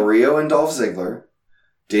 So Del Rio and Dolph Ziggler,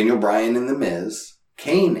 Daniel Bryan and The Miz,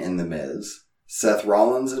 Kane and The Miz, Seth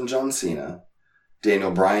Rollins and John Cena,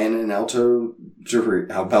 Daniel Bryan and Alberto Del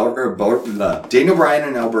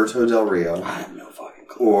Rio. I have no fucking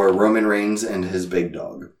clue. Or Roman Reigns and his big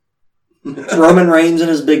dog. Roman Reigns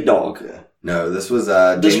and his big dog. Yeah. No, this was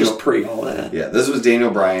this was pre all that. Yeah, this was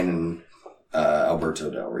Daniel Bryan and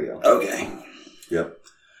Alberto Del Rio. Okay. Yep.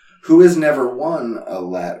 Who has never won a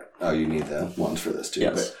Oh, you need the ones for this too.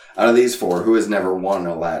 Yes. But out of these 4, who has never won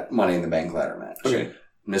a Money in the Bank ladder match? Okay.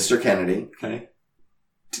 Mr. Kennedy. Okay.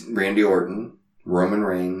 Randy Orton. Roman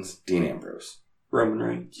Reigns. Dean Ambrose. Roman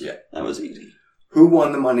Reigns. Yeah. That was easy. Who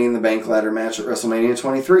won the Money in the Bank ladder match at WrestleMania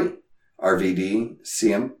 23? RVD.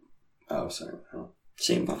 CM. Oh, sorry. Oh.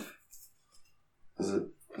 CM Punk. Was that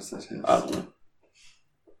his? I don't know.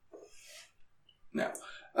 No.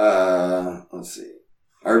 Let's see.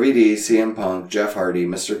 RVD, CM Punk, Jeff Hardy,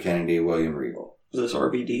 Mr. Kennedy, William Regal. Is this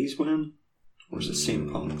RVD's win? Or is it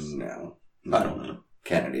CM Punk's? No. I don't know.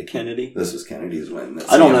 Kennedy. This was Kennedy's win.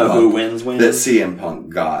 I don't know who wins. That CM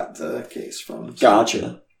Punk got the case from.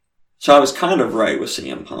 Gotcha. So I was kind of right with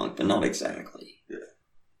CM Punk, but not exactly. Yeah.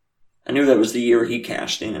 I knew that was the year he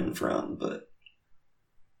cashed in from, but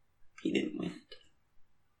he didn't win it.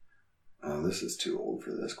 Oh, this is too old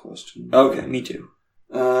for this question. Okay, me too.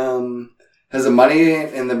 Has a Money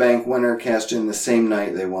in the Bank winner cashed in the same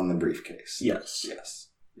night they won the briefcase? Yes. Yes.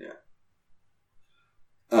 Yeah.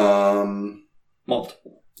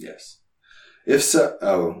 Multiple. Yes. If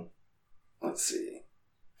so, let's see.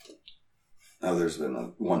 Oh, there's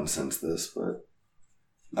been one since this, but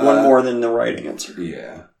one more than the right answer.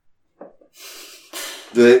 Yeah.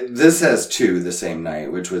 This has 2 the same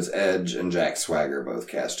night, which was Edge and Jack Swagger both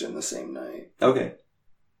cashed in the same night. Okay.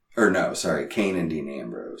 Or no, sorry, Kane and Dean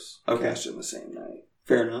Ambrose cashed in the same night.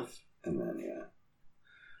 Fair enough. And then, yeah.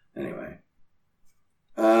 Anyway.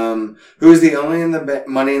 Who is the only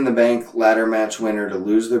Money in the Bank ladder match winner to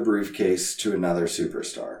lose the briefcase to another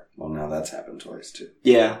superstar? Well, now that's happened twice, too.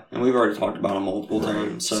 Yeah, and we've already talked about it multiple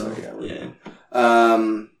times, so yeah.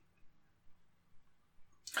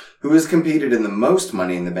 Who has competed in the most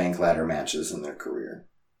Money in the Bank ladder matches in their career?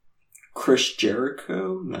 Chris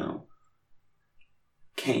Jericho? No.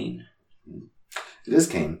 Kane. It is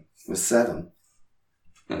Kane. With 7.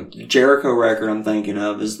 The Jericho record I'm thinking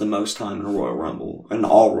of is the most time in a Royal Rumble, in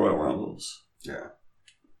all Royal Rumbles. Yeah.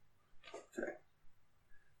 Okay.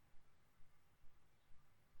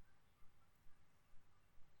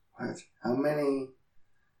 What?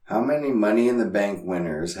 How many Money in the Bank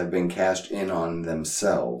winners have been cashed in on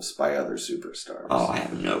themselves by other superstars? Oh, I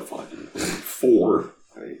have no fucking clue. 4.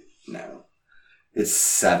 Wait, no. It's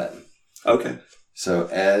 7. Okay. So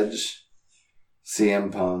Edge,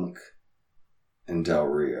 CM Punk, and Del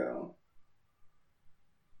Rio.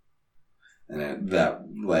 And that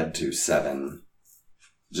led to 7.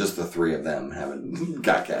 Just the 3 of them haven't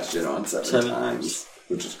got cashed in on 7 times,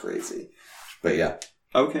 which is crazy. But yeah.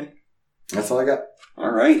 Okay. That's all I got.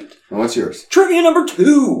 All right. And what's yours? Trivia number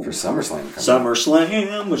 2. For SummerSlam.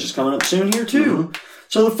 SummerSlam, which is coming up soon here too. Mm-hmm.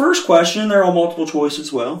 So the first question, they're all multiple choice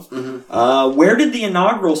as well. Mm-hmm. Where did the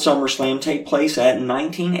inaugural SummerSlam take place at in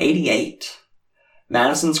 1988?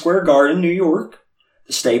 Madison Square Garden, New York.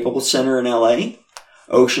 The Staples Center in LA.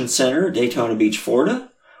 Ocean Center, Daytona Beach,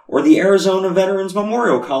 Florida. Or the Arizona Veterans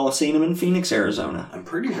Memorial Coliseum in Phoenix, Arizona. I'm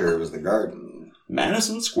pretty sure it was the Garden.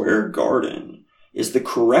 Madison Square Garden is the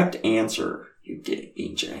correct answer. You did it,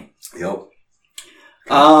 BJ. Yep.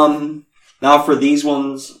 Now for these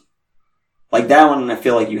ones, like that one, I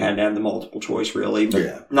feel like you had to have the multiple choice, really. But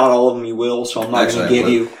yeah. Not all of them you will, so I'm not going to give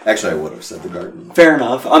you... Actually, I would have said the Garden. Fair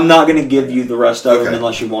enough. I'm not going to give you the rest of them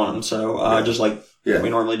unless you want them, so just like we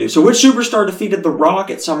normally do. So which superstar defeated The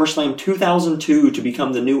Rock at SummerSlam 2002 to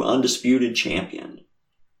become the new undisputed champion?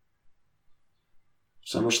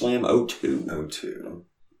 SummerSlam 02.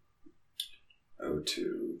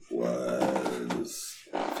 02 was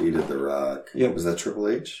defeated The Rock. Yep. Was that Triple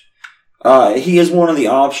H? He is one of the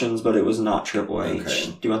options, but it was not Triple H. Okay.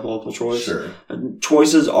 Do you want multiple choice? Sure.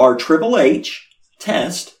 Choices are Triple H,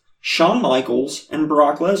 Test, Shawn Michaels, and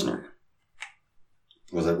Brock Lesnar.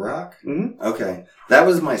 Was it Brock? Mm-hmm. Okay. That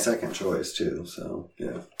was my second choice, too, so,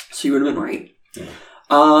 yeah. So you would have been right. Yeah.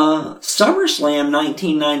 SummerSlam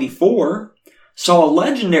 1994 saw a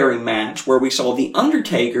legendary match where we saw The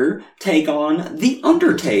Undertaker take on The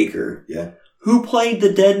Undertaker. Yeah. Who played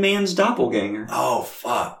the dead man's doppelganger? Oh,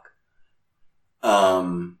 fuck.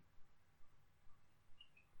 Was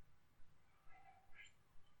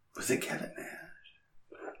it Kevin Nash?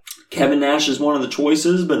 Kevin Nash is one of the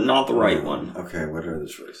choices, but not the right one. Okay, what are the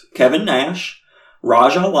choices? Kevin Nash,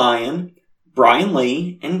 Raja Lyon, Brian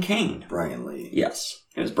Lee, and Kane. Brian Lee. Yes,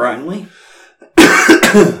 it was Brian Lee.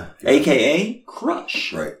 A.K.A.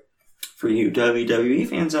 Crush. Right. For you WWE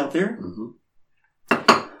fans out there. Mm-hmm.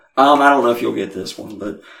 I don't know if you'll get this one,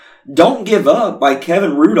 but Don't Give Up by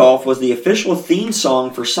Kevin Rudolph was the official theme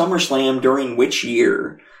song for SummerSlam during which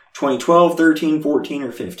year? 2012, 13, 14,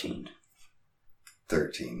 or 15?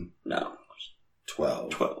 13. No.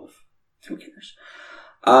 12. 12. Who cares?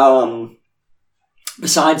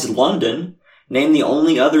 Besides London, name the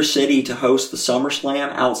only other city to host the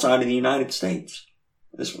SummerSlam outside of the United States.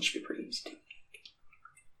 This one should be pretty easy.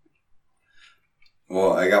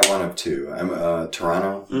 Well, I got one of 2. I'm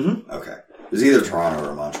Toronto? Mm-hmm. Okay. It was either Toronto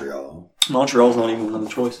or Montreal. Montreal's not even one of the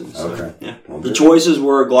choices. So, okay. Yeah. Well, the choices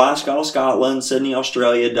were Glasgow, Scotland, Sydney,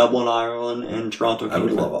 Australia, Dublin, Ireland, and Toronto, Canada. I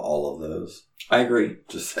would love all of those. I agree.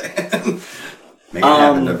 Just saying. Make it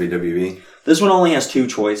happen, WWE. This one only has 2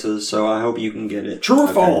 choices, so I hope you can get it. True or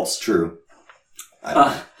false? True.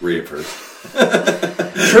 Read it first.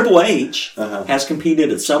 Triple H has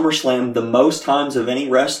competed at SummerSlam the most times of any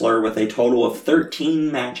wrestler with a total of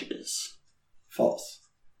 13 matches. False.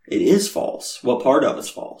 It is false. What part of it's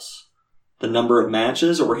false? The number of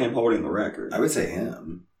matches or him holding the record? I would say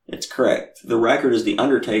him. It's correct. The record is The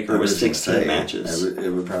Undertaker with 16 matches. It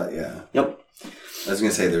would probably, yeah. Yep. I was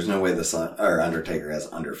going to say, there's no way Undertaker has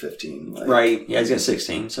under 15. Right. Yeah, he's got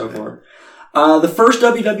 16 so far. The first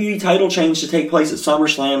WWE title change to take place at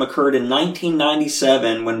SummerSlam occurred in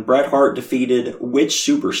 1997 when Bret Hart defeated which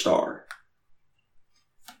superstar?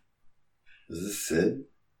 Is this Sid?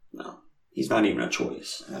 No. He's not even a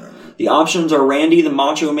choice. I don't know. The options are Randy the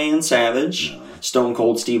Macho Man Savage, Stone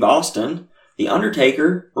Cold Steve Austin, The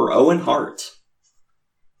Undertaker, or Owen Hart.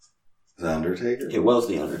 The Undertaker? It was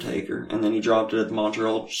The Undertaker, and then he dropped it at the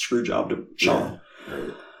Montreal Screwjob to Shawn. Yeah,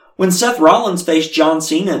 right. When Seth Rollins faced John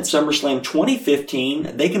Cena at SummerSlam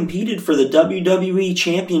 2015, they competed for the WWE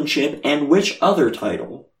Championship and which other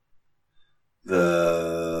title?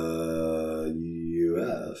 The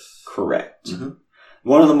U.S. Correct. Mm-hmm.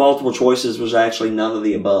 One of the multiple choices was actually none of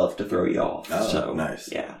the above to throw you off. Oh, so,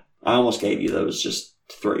 nice. Yeah. I almost gave you those just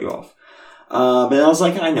to throw you off. But I was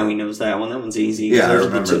like, I know he knows that one. That one's easy. Yeah, I those are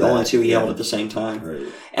remember the only that. two he Yeah. held at the same time. Right.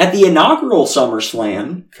 At the inaugural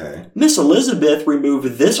SummerSlam, Okay. Miss Elizabeth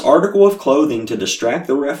removed this article of clothing to distract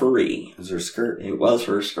the referee. Is her skirt? It was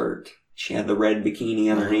her skirt. She had the red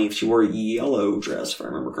bikini underneath. She wore a yellow dress, if I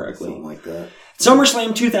remember correctly. Something like that.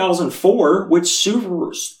 SummerSlam 2004, which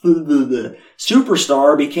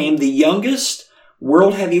superstar became the youngest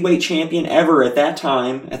world heavyweight champion ever at that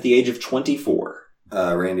time at the age of 24.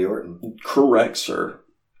 Randy Orton. Correct, sir.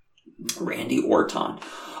 Randy Orton.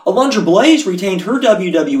 Alundra Blaze retained her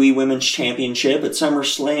WWE Women's Championship at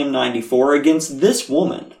SummerSlam 94 against this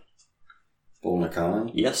woman. Bull Nakano.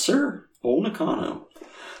 Yes, sir. Bull Nakano.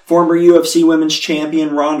 Former UFC Women's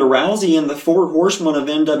Champion Ronda Rousey and the Four Horsemen of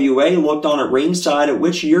NWA looked on at ringside at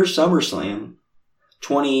which year's SummerSlam?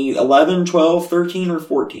 2011, 12, 13, or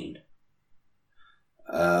 14?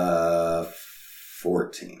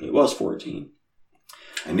 14. It was 14.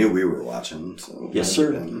 I knew we were watching. So Yes,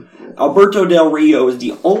 sir. Yeah. Alberto Del Rio is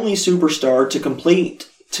the only superstar to compete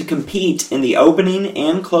in the opening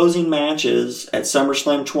and closing matches at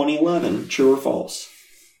SummerSlam 2011. True or false?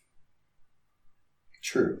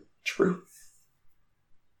 True. True.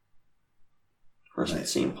 Of course,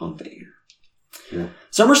 Nice. CM Punk that year. Yeah.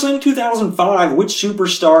 SummerSlam 2005, which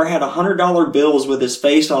superstar had $100 bills with his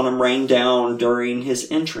face on them rain down during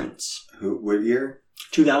his entrance? What year?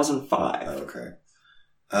 2005. Oh, okay.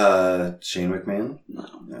 Shane McMahon? No,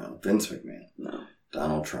 No. Vince McMahon? no,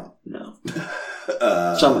 Donald Trump? no.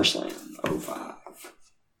 uh, SummerSlam 05.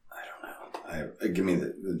 I don't know. Give me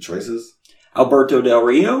the choices. Alberto Del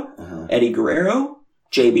Rio, Uh-huh. Eddie Guerrero,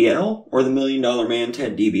 JBL, or the $1 Million Man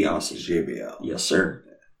Ted DiBiase? JBL. Yes, sir.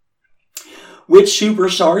 Which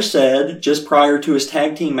superstar said, just prior to his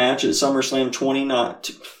tag team match at SummerSlam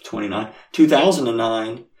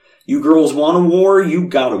 2009, "You girls want a war, you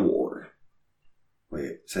got a war"?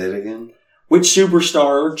 Wait, say it again? Which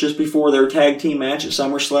superstar, just before their tag team match at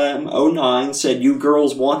SummerSlam 09, said, "You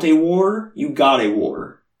girls want a war, you got a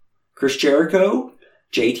war"? Chris Jericho,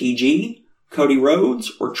 JTG, Cody Rhodes,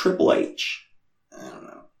 or Triple H? I don't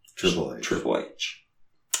know. Triple H. Triple H.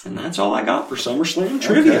 And that's all I got for SummerSlam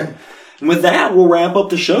trivia. Okay. And with that, we'll wrap up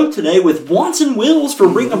the show today with Wants and Wills for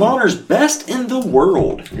Ring of Honor's Best in the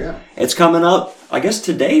World. Yeah. It's coming up, I guess,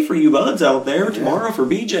 today for you buds out there, tomorrow for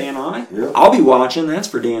BJ and I. Yep. I'll be watching, that's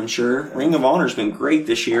for damn sure. Ring of Honor's been great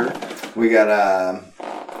this year. We got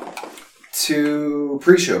 2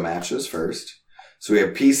 pre-show matches first. So we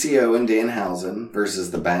have PCO and Danhausen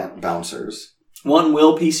versus the Bouncers. One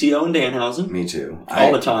Will, PCO, and Danhausen. Me too.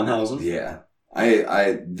 All the time, Hausen. Yeah.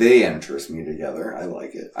 They interest me together. I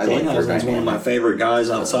like it. I like their Danhausen's one of my dynamic. favorite guys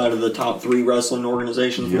outside of the top 3 wrestling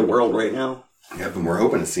organizations in the world right now. Yep, and we're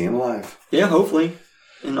hoping to see him live. Yeah, hopefully.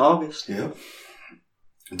 In August. Yep.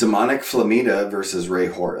 Demonic Flamita versus Ray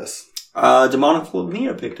Horace. Demonic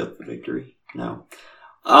Flamita picked up the victory. No.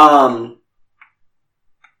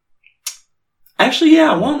 Actually,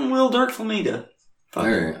 yeah, one Will Dark Flamita. All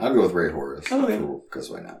right, I'll go with Ray Horace. Okay. Because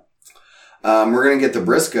why not? We're going to get the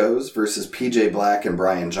Briscoes versus PJ Black and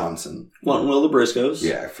Brian Johnson. One Will the Briscoes.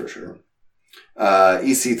 Yeah, for sure.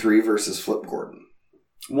 EC3 versus Flip Gordon.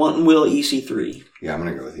 One Will EC3. Yeah, I'm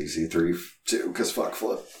going to go with EC3 too, because fuck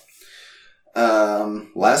Flip.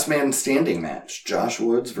 Last man standing match. Josh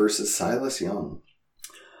Woods versus Silas Young.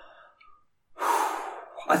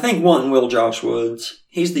 I think one Will Josh Woods.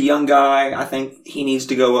 He's the young guy. I think he needs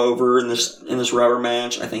to go over in this rubber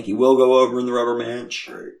match. I think he will go over in the rubber match.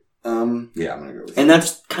 Right. Yeah, I'm going to go with And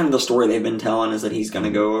that's kind of the story they've been telling, is that he's going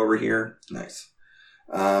to go over here. Nice.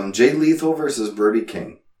 Jay Lethal versus Brody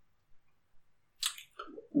King.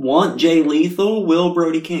 Want Jay Lethal, Will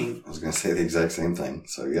Brody King. I was going to say the exact same thing.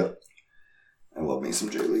 So, yep. I love me some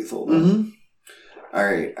Jay Lethal. Mm-hmm. All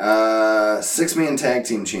right. 6-man tag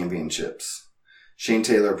team championships. Shane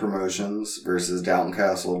Taylor Promotions versus Dalton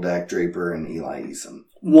Castle, Dak Draper, and Eli Eason.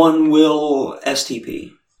 One Will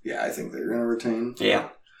STP. Yeah, I think they're going to retain. Yeah.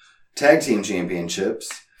 Tag team championships.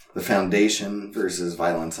 The Foundation versus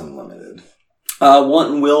Violence Unlimited.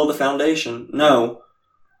 Want Will the Foundation. No.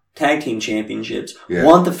 Tag team championships. Yeah.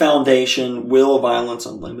 Want the Foundation, Will Violence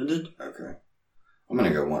Unlimited. Okay. I'm going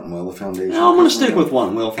to go Want Will the Foundation. No, I'm going to stick with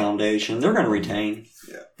One Will Foundation. They're going to retain.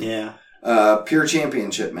 Yeah. Yeah. Pure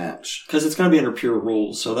Championship match. Because it's going to be under pure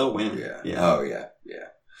rules, so they'll win. Yeah. Yeah. Oh, yeah. Yeah.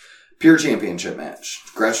 Pure Championship match.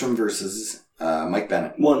 Gresham versus Mike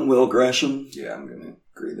Bennett. One Will Gresham. Yeah, I'm going to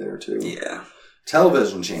agree there, too. Yeah.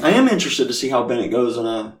 Television Champion. I am interested to see how Bennett goes in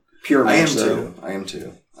a pure I am, match, though. too. I am,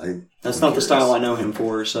 too. That's I'm not the curious. style I know him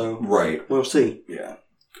for, so Right. we'll see. Yeah.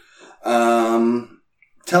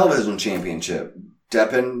 Television Championship.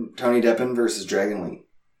 Tony Deppen versus Dragon Lee.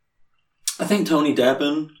 I think Tony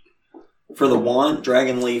Deppen For the want,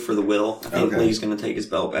 Dragon Lee for the will. I think Okay. Lee's going to take his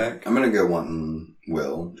belt back. I'm gonna go wanting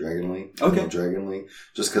Will, Dragon Lee. Okay. Will, Dragon Lee.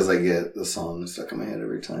 Just because I get the song stuck in my head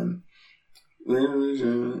every time.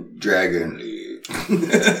 Dragon Lee.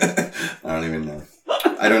 I don't even know.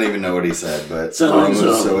 I don't even know what he said, but Sounds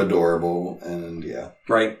was so adorable, and yeah.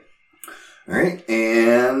 Right. All right,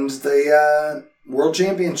 and the World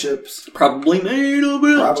Championships. Probably main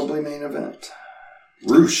event. Probably main event.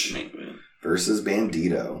 Roosh Main event. versus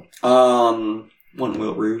Bandito. One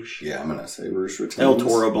Will Rouge. Yeah, I'm gonna say Roosh retains. El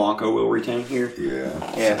Toro Blanco will retain here.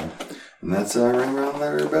 Yeah. Yeah. So, and that's Ring Around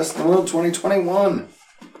Letter Best in the World 2021.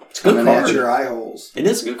 It's a good Coming card. at your eye holes. It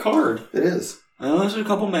is a good card. It is. There's a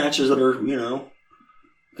couple matches that are, going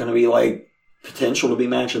to be like potential to be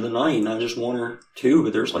match of the night. Not just one or two,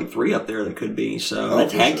 but there's like 3 up there that could be. So that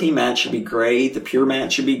tag team match should be great. The pure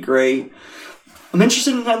match should be great. I'm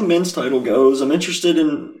interested in how the men's title goes. I'm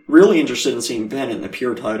really interested in seeing Bennett in the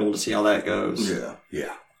pure title to see how that goes. Yeah.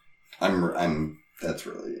 That's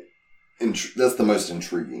really that's the most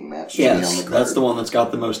intriguing match. Yes, to me on the card. that's the one that's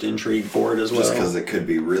got the most intrigue for it as well. Just because it could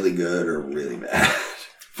be really good or really bad.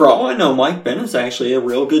 For all I know, Mike Bennett's actually a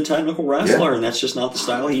real good technical wrestler, and that's just not the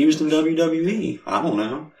style he used in WWE. I don't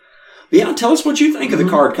know. But yeah, tell us what you think of the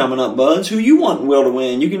card coming up, Buds. Who you want Will to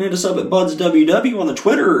win? You can hit us up at BudsWW on the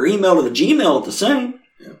Twitter or email to the Gmail at the same.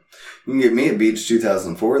 Yeah. You can get me at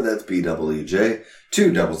Beach2004. That's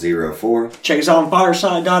BEEJ2004. Check us out on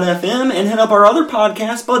Fireside.fm and hit up our other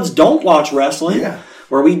podcast, Buds Don't Watch Wrestling, Yeah.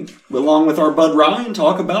 where we, along with our Bud Ryan,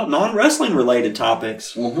 talk about non-wrestling related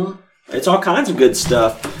topics. Mm-hmm. It's all kinds of good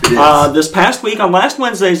stuff. It is. This past week, on last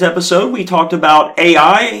Wednesday's episode, we talked about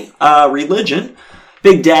AI, religion,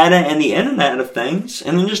 big data, and the Internet of Things,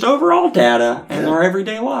 and then just overall data in our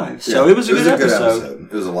everyday lives. So it was a good episode.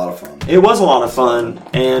 It was a lot of fun. It was a lot of fun.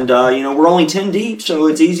 And, we're only 10 deep, so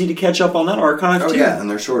it's easy to catch up on that archive, too. Yeah, and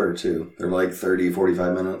they're shorter, too. They're like 30,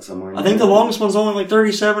 45 minutes somewhere. I think the longest one's only like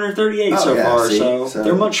 37 or 38 so far, so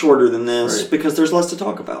they're much shorter than this because there's less to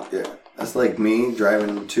talk about. Yeah. That's like me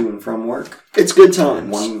driving to and from work. It's good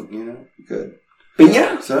times. Good. But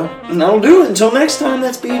yeah, so that'll do it. Until next time,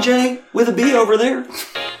 that's BJ with a B over there.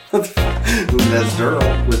 that's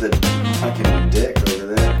Daryl with a fucking dick over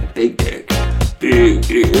there. Big dick. Big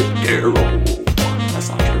dick Daryl. That's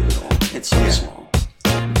not true at all. It's so small.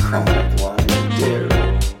 Chronic line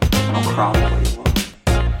Daryl. I'll chronically lie.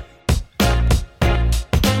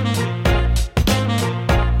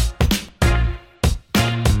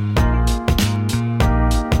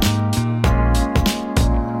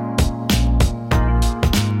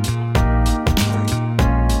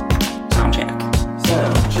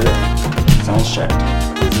 Sounds checked.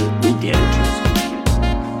 We did it.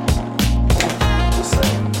 Just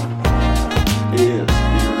saying. It is. Your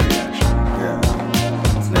reaction.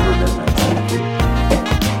 Yeah. It's never been that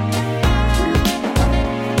simple. Weird.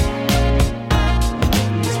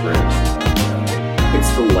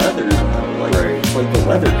 It's the leather, though. It's like the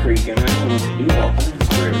leather creak, and I don't know what to do about that. It's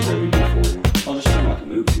great as WD-40. I'll just try not to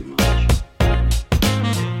move too much.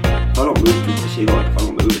 If I don't move too much, see, like, if I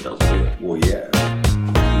don't move, it doesn't do it. Well, yeah.